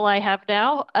the tool I have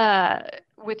now,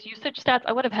 with usage stats,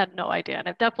 I would have had no idea. And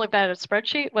I've definitely been a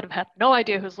spreadsheet, would have had no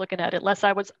idea who's looking at it. Unless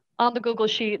I was on the Google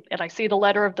Sheet and I see the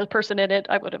letter of the person in it,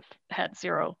 I would have had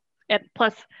zero. And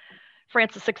plus,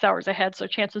 France is 6 hours ahead, so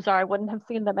chances are I wouldn't have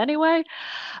seen them anyway.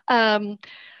 Um,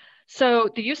 so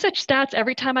the usage stats,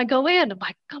 every time I go in, I'm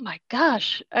like, oh my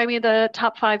gosh. I mean, the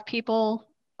top 5 people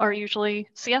are usually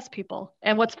CS people.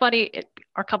 And what's funny,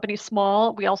 our company's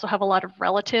small. We also have a lot of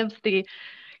relatives.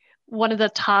 One of the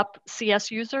top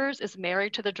CS users is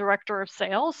married to the director of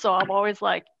sales. So I'm always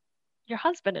like, your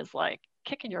husband is like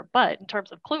kicking your butt in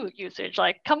terms of Clue usage.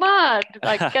 Like, come on,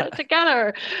 like get it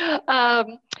together.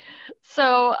 Um,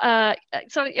 so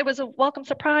it was a welcome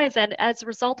surprise, and as a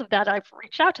result of that, I've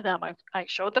reached out to them. I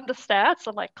showed them the stats.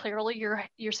 I'm like, clearly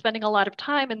you're spending a lot of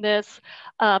time in this.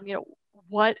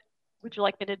 What would you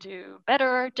like me to do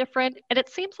better, different? And it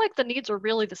seems like the needs are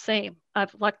really the same.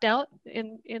 I've lucked out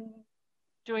in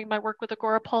doing my work with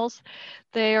Agorapulse.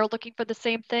 They are looking for the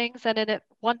same things, and at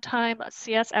one time,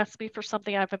 CS asked me for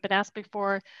something I haven't been asked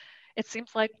before. It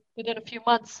seems like within a few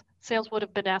months, sales would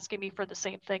have been asking me for the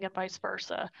same thing and vice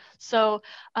versa. So,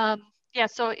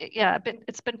 yeah,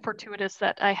 it's been fortuitous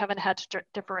that I haven't had to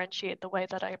differentiate the way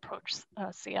that I approach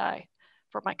CI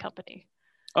for my company.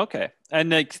 Okay,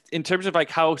 and like in terms of like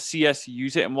how CS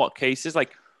use it in what cases,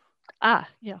 like Yeah.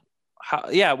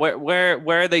 yeah,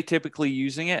 where are they typically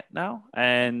using it now,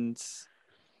 and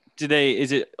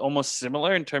is it almost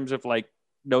similar in terms of like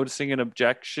noticing an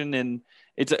objection, and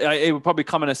it would probably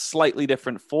come in a slightly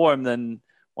different form than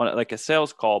one like a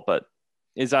sales call, but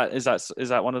is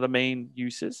that one of the main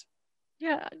uses?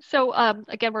 Yeah. So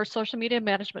again, we're a social media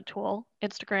management tool.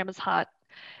 Instagram is hot.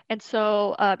 And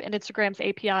so, and Instagram's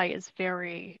API is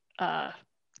very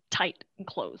tight and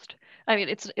closed. I mean,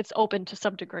 it's open to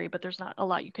some degree, but there's not a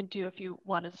lot you can do if you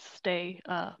want to stay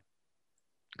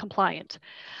compliant.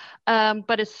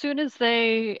 But as soon as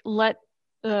they let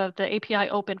the API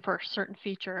open for a certain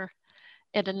feature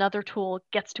and another tool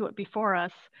gets to it before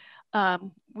us,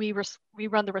 we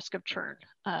run the risk of churn.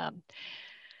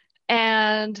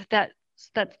 And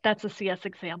that's a CS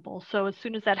example. So as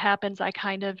soon as that happens, I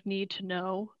kind of need to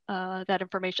know that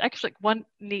information. Actually, one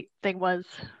neat thing was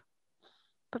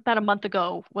about a month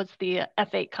ago was the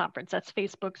F8 conference. That's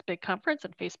Facebook's big conference,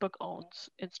 and Facebook owns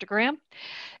Instagram.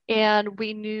 And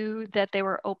we knew that they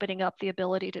were opening up the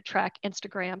ability to track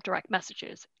Instagram direct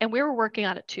messages. And we were working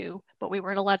on it too, but we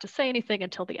weren't allowed to say anything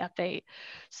until the F8.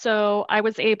 So I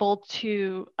was able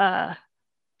to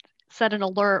set an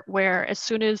alert where as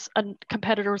soon as a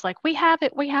competitor was like, we have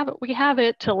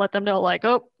it, to let them know, like,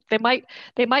 oh, they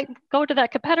might go to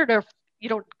that competitor. You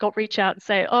don't go reach out and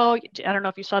say, oh, I don't know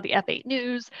if you saw the F8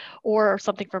 news or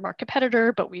something from our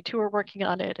competitor, but we too are working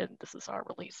on it, and this is our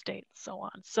release date, and so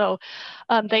on. So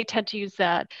they tend to use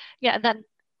that. Yeah, and then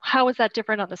how is that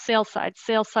different on the sales side?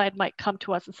 Sales side might come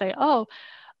to us and say, oh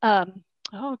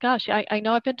gosh, I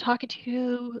know I've been talking to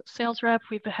you, sales rep.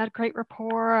 We've had great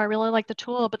rapport. I really like the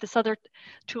tool, but this other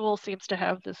tool seems to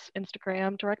have this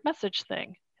Instagram direct message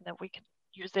thing. And then we can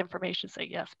use the information to say,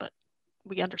 yes, but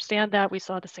we understand that. We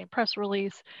saw the same press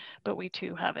release, but we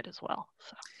too have it as well.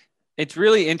 So it's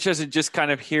really interesting just kind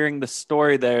of hearing the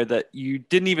story there that you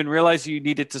didn't even realize you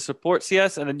needed to support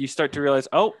CS. And then you start to realize,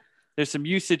 oh, there's some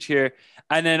usage here.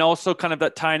 And then also kind of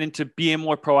that tying into being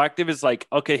more proactive is like,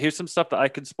 okay, here's some stuff that I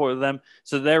can support them.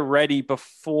 So they're ready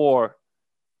before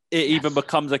it even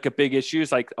becomes like a big issue.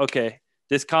 It's like, okay,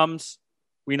 this comes,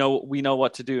 we know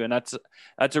what to do. And that's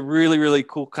a really, really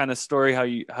cool kind of story, how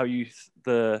you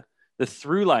the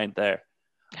through line there.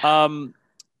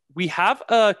 We have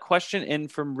a question in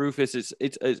from Rufus.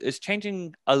 It's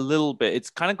changing a little bit. It's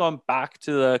kind of gone back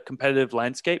to the competitive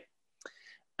landscape.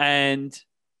 And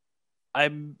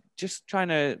I'm just trying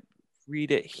to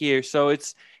read it here. So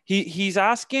he's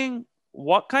asking,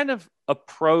 what kind of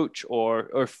approach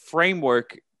or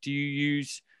framework do you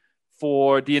use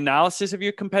for the analysis of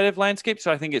your competitive landscape?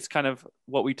 So I think it's kind of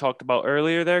what we talked about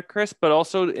earlier there, Chris, but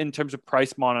also in terms of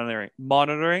price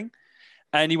monitoring.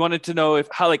 And he wanted to know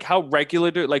how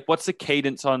regular, what's the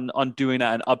cadence on doing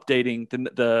that and updating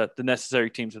the necessary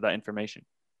teams with that information?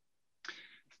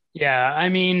 Yeah, I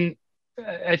mean,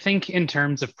 I think in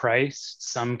terms of price,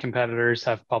 some competitors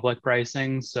have public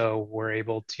pricing, so we're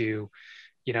able to,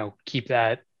 keep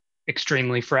that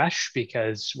extremely fresh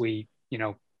because we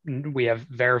have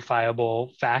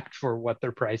verifiable fact for what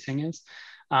their pricing is.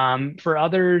 For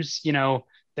others,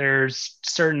 there's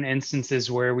certain instances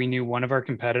where we knew one of our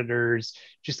competitors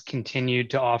just continued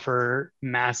to offer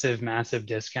massive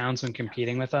discounts when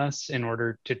competing with us in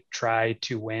order to try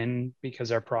to win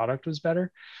because our product was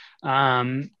better.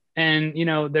 And,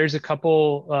 there's a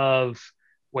couple of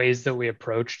ways that we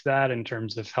approached that in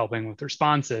terms of helping with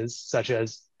responses, such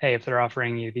as, hey, if they're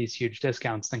offering you these huge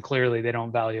discounts, then clearly they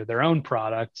don't value their own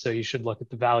product. So you should look at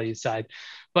the value side.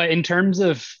 But in terms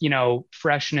of,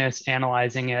 freshness,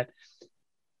 analyzing it,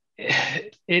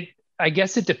 I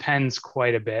guess it depends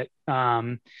quite a bit.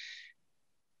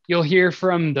 You'll hear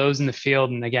from those in the field.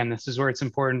 And again, this is where it's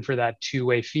important for that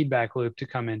two-way feedback loop to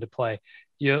come into play.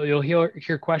 You'll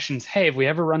hear questions. Hey, have we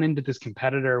ever run into this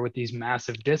competitor with these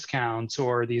massive discounts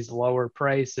or these lower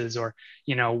prices or,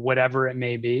 whatever it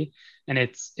may be? And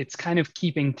it's kind of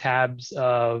keeping tabs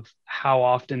of how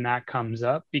often that comes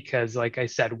up, because like I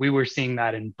said, we were seeing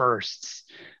that in bursts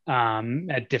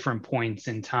at different points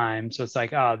in time. So it's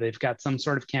like, oh, they've got some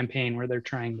sort of campaign where they're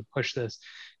trying to push this.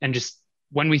 And just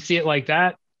when we see it like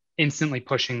that, instantly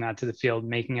pushing that to the field,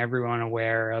 making everyone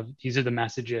aware of these are the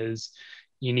messages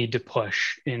you need to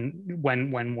push in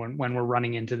when we're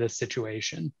running into this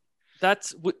situation.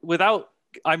 That's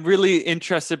I'm really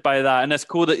interested by that. And that's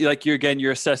cool that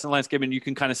you're assessing the landscape and you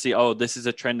can kind of see, oh, this is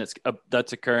a trend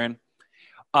that's occurring.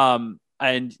 And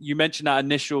you mentioned that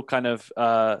initial kind of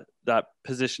that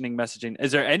positioning messaging.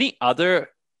 Is there any other,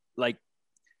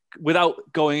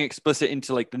 without going explicit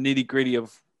into the nitty gritty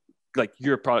of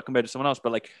your product compared to someone else,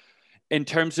 but in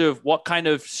terms of what kind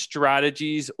of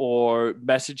strategies or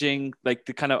messaging, the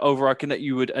kind of overarching that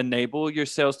you would enable your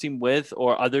sales team with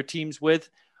or other teams with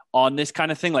on this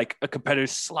kind of thing, like a competitor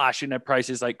slashing their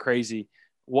prices like crazy?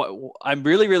 What I'm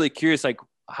really, really curious,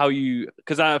 how you,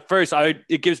 because at first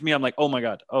it gives me, I'm like, oh my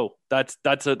God, oh, that's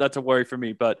a worry for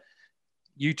me. But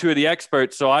you two are the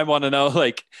experts, so I want to know,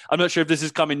 I'm not sure if this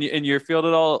is coming in your field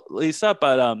at all, Lisa,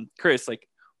 but Chris,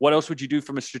 what else would you do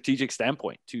from a strategic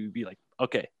standpoint to be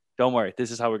okay, don't worry,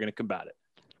 this is how we're going to combat it?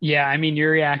 Yeah, I mean,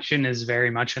 your reaction is very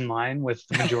much in line with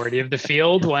the majority of the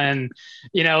field when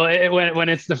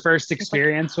it's the first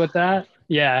experience with that.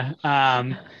 Yeah.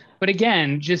 But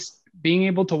again, just being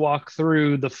able to walk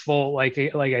through the full, like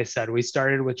I said, we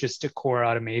started with just a core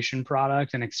automation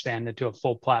product and expanded to a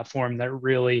full platform that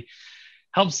really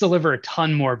helps deliver a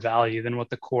ton more value than what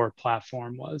the core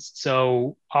platform was.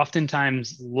 So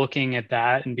oftentimes looking at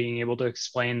that and being able to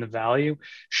explain the value,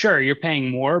 sure, you're paying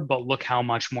more, but look how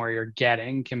much more you're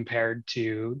getting compared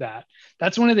to that.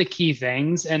 That's one of the key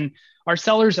things. And our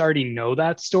sellers already know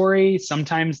that story.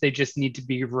 Sometimes they just need to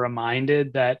be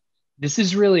reminded that this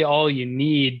is really all you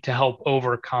need to help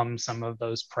overcome some of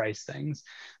those price things.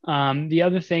 The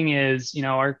other thing is,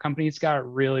 our company's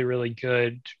got really, really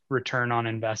good return on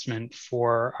investment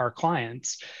for our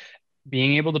clients.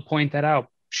 Being able to point that out,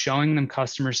 showing them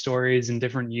customer stories and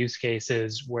different use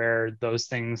cases where those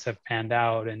things have panned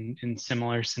out in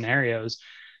similar scenarios,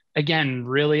 again,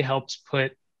 really helps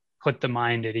put the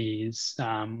mind at ease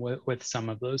with some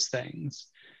of those things.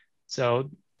 So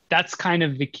that's kind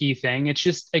of the key thing. It's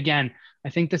just, again, I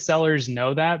think the sellers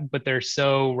know that, but they're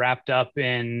so wrapped up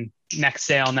in next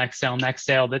sale, next sale, next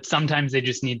sale that sometimes they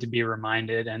just need to be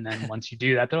reminded. And then once you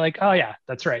do that, they're like, oh yeah,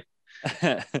 that's right.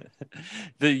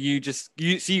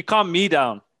 You calmed me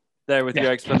down there with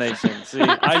your explanation. See,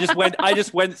 I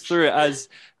just went through it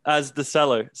as the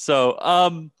seller. So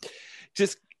I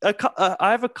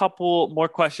have a couple more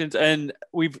questions, and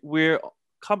we're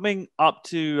coming up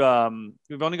to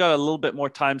we've only got a little bit more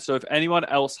time, so if anyone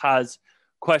else has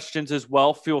questions as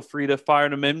well, feel free to fire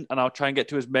them in, and I'll try and get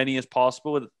to as many as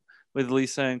possible with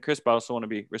Lisa and Chris, but I also want to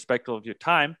be respectful of your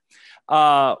time.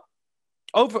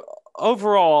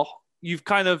 Overall, you've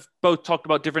kind of both talked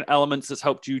about different elements that's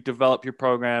helped you develop your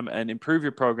program and improve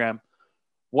your program.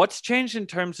 What's changed in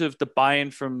terms of the buy-in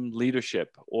from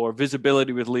leadership or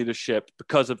visibility with leadership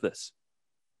because of this?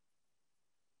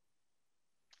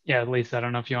 Yeah, Lisa, I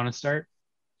don't know if you want to start.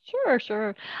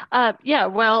 Sure.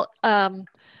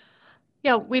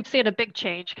 We've seen a big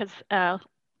change because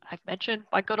I've mentioned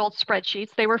my good old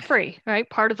spreadsheets. They were free, right?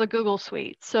 Part of the Google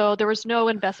suite. So there was no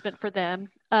investment for them,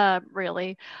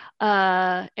 really.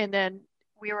 And then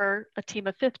we were a team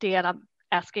of 50, and I'm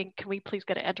asking, can we please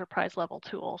get an enterprise level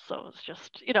tool? So it's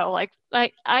just,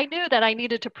 I knew that I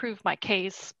needed to prove my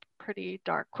case pretty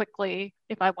darn quickly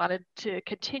if I wanted to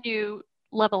continue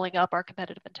leveling up our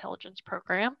competitive intelligence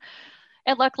program.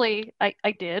 And luckily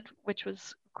I did, which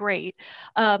was great.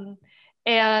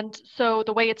 And so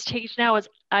the way it's changed now is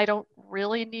I don't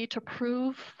really need to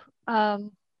prove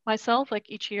myself. Like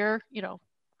each year,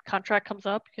 contract comes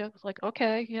up, it's like,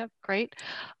 okay, yeah, great.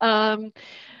 And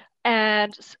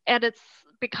it's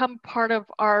become part of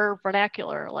our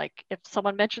vernacular. Like if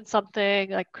someone mentions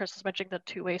something, like Chris was mentioning the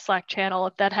two-way Slack channel,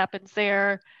 if that happens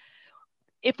there,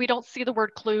 if we don't see the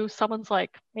word clue, someone's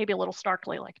like maybe a little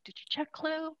snarkily, like, did you check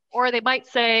clue? Or they might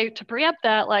say, to preempt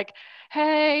that, like,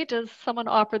 hey, does someone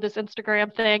offer this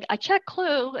Instagram thing? I checked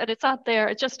clue and it's out there.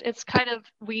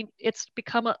 It's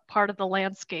become a part of the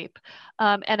landscape.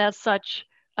 And as such,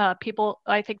 I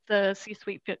think the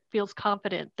C-suite feels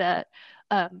confident that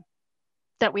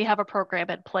we have a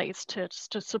program in place to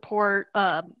support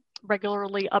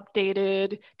regularly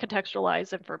updated,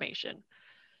 contextualized information.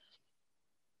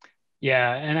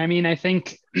 Yeah. And I mean, I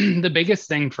think the biggest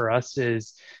thing for us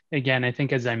is, again, I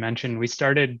think, as I mentioned, we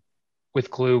started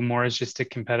with Clue more as just a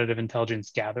competitive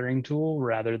intelligence gathering tool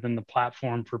rather than the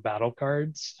platform for battle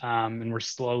cards. And we're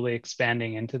slowly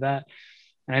expanding into that.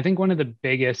 And I think one of the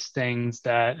biggest things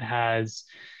that has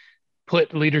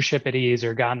put leadership at ease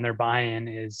or gotten their buy-in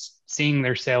is seeing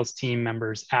their sales team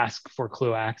members ask for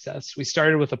Clue access. We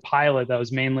started with a pilot that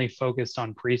was mainly focused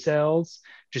on pre-sales,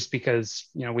 just because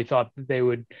we thought that they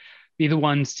would be the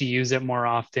ones to use it more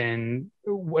often,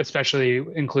 especially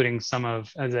including some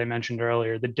of, as I mentioned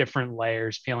earlier, the different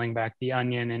layers, peeling back the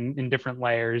onion in different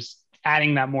layers,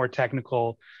 adding that more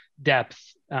technical depth,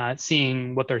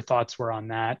 seeing what their thoughts were on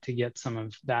that to get some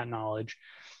of that knowledge.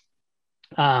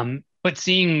 But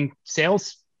seeing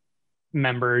sales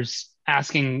members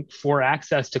asking for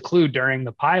access to Clue during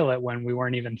the pilot when we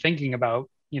weren't even thinking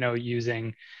about,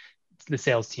 using the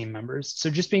sales team members. So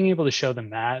just being able to show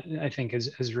them that, I think,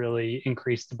 has really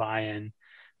increased the buy-in.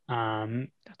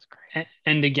 That's great.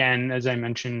 And again, as I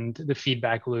mentioned, the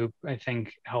feedback loop, I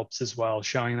think, helps as well,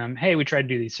 showing them, hey, we tried to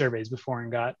do these surveys before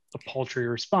and got a paltry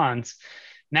response.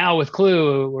 Now with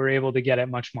Clue, we're able to get it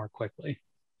much more quickly.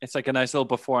 It's like a nice little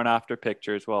before and after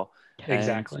picture as well.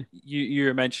 Exactly. And you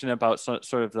were mentioning about some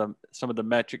of the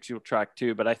metrics you'll track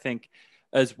too, but I think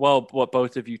as well, what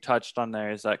both of you touched on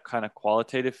there is that kind of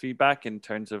qualitative feedback in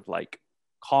terms of like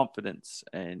confidence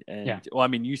and well, I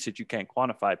mean, you said you can't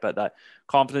quantify it, but that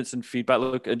confidence and feedback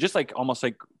look, and just like almost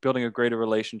like building a greater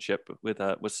relationship with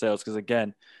sales. Because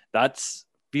again, it's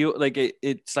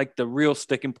like the real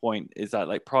sticking point is that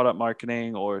like product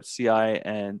marketing or CI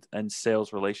and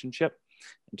sales relationship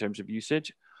in terms of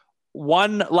usage.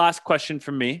 One last question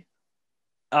from me.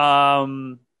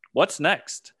 what's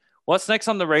next? What's next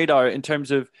on the radar in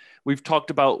terms of, we've talked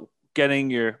about getting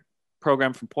your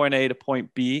program from point A to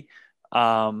point B.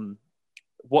 What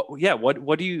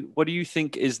do you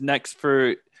think is next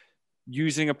for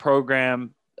using a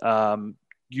program,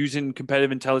 using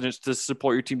competitive intelligence to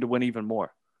support your team to win even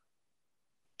more?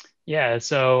 Yeah,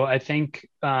 so I think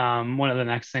one of the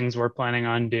next things we're planning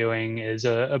on doing is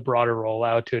a broader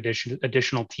rollout to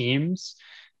additional teams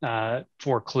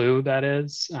for Clue. That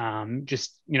is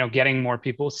just getting more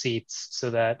people seats so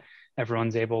that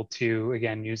everyone's able to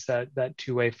again use that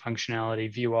two-way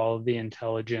functionality, view all of the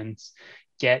intelligence,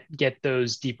 get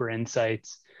those deeper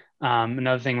insights.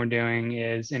 Another thing we're doing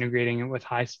is integrating it with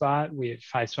HighSpot. We have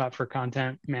HighSpot for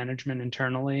content management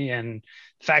internally, and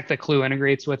the fact that Clue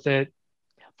integrates with it,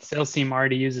 the sales team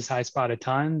already uses HighSpot a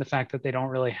ton. The fact that they don't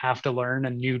really have to learn a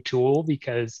new tool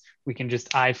because we can just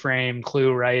iframe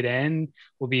Clue right in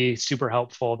will be super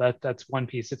helpful. That's one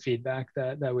piece of feedback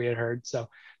that we had heard. So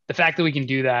the fact that we can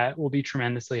do that will be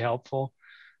tremendously helpful.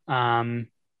 And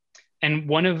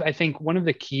I think one of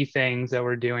the key things that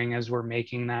we're doing as we're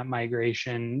making that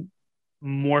migration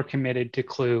more committed to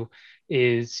Clue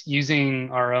is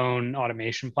using our own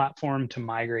automation platform to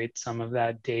migrate some of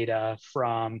that data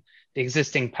from the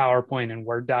existing PowerPoint and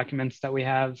Word documents that we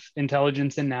have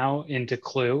intelligence in now into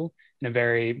Clue in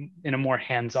a more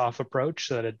hands-off approach,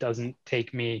 so that it doesn't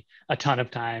take me a ton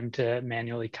of time to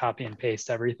manually copy and paste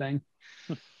everything.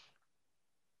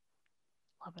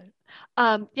 Love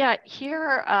it.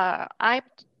 Here I'm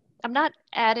not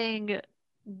adding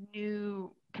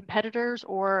new competitors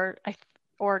or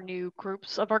new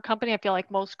groups of our company. I feel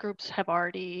like most groups have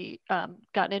already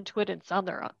gotten into it and it's on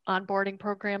their onboarding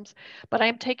programs, but I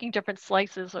am taking different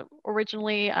slices.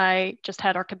 Originally, I just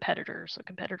had our competitors, so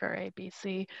competitor A, B,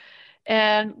 C.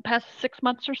 And past 6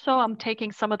 months or so, I'm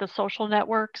taking some of the social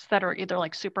networks that are either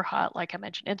like super hot, like I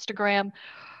mentioned, Instagram,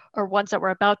 or ones that we're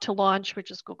about to launch,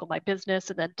 which is Google My Business,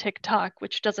 and then TikTok,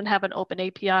 which doesn't have an open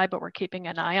API, but we're keeping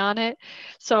an eye on it.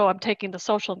 So I'm taking the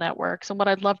social networks. And what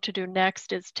I'd love to do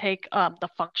next is take the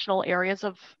functional areas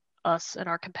of us and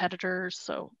our competitors.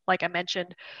 So like I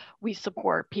mentioned, we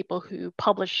support people who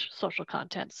publish social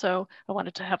content. So I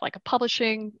wanted to have like a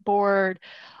publishing board,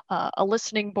 a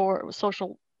listening board,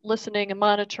 social listening and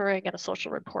monitoring, and a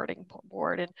social reporting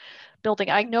board and building.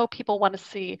 I know people want to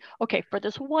see, okay, for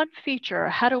this one feature,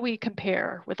 how do we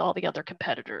compare with all the other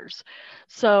competitors?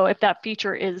 So if that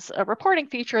feature is a reporting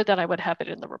feature, then I would have it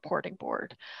in the reporting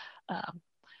board.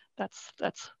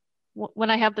 That's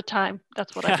when I have the time,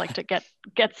 that's what I'd like to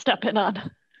get stepping on.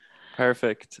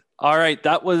 Perfect. All right.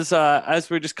 That was,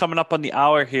 as we're just coming up on the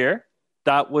hour here,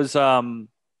 that was,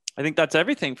 I think that's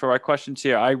everything for our questions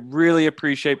here. I really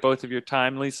appreciate both of your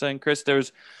time, Lisa and Chris. There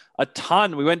was a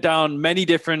ton. We went down many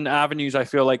different avenues, I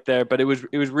feel like there, but it was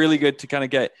really good to kind of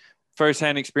get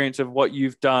firsthand experience of what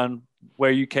you've done,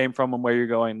 where you came from, and where you're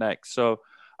going next. So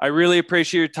I really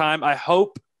appreciate your time. I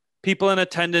hope people in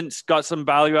attendance got some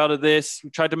value out of this. We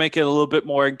tried to make it a little bit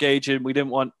more engaging. We didn't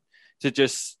want to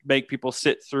just make people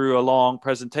sit through a long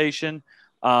presentation.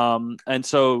 And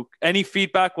so any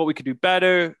feedback, what we could do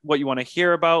better, what you want to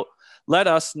hear about, let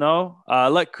us know.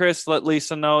 Let Chris, let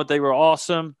Lisa know. They were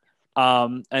awesome.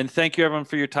 And thank you everyone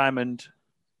for your time. And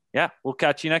yeah, we'll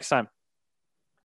catch you next time.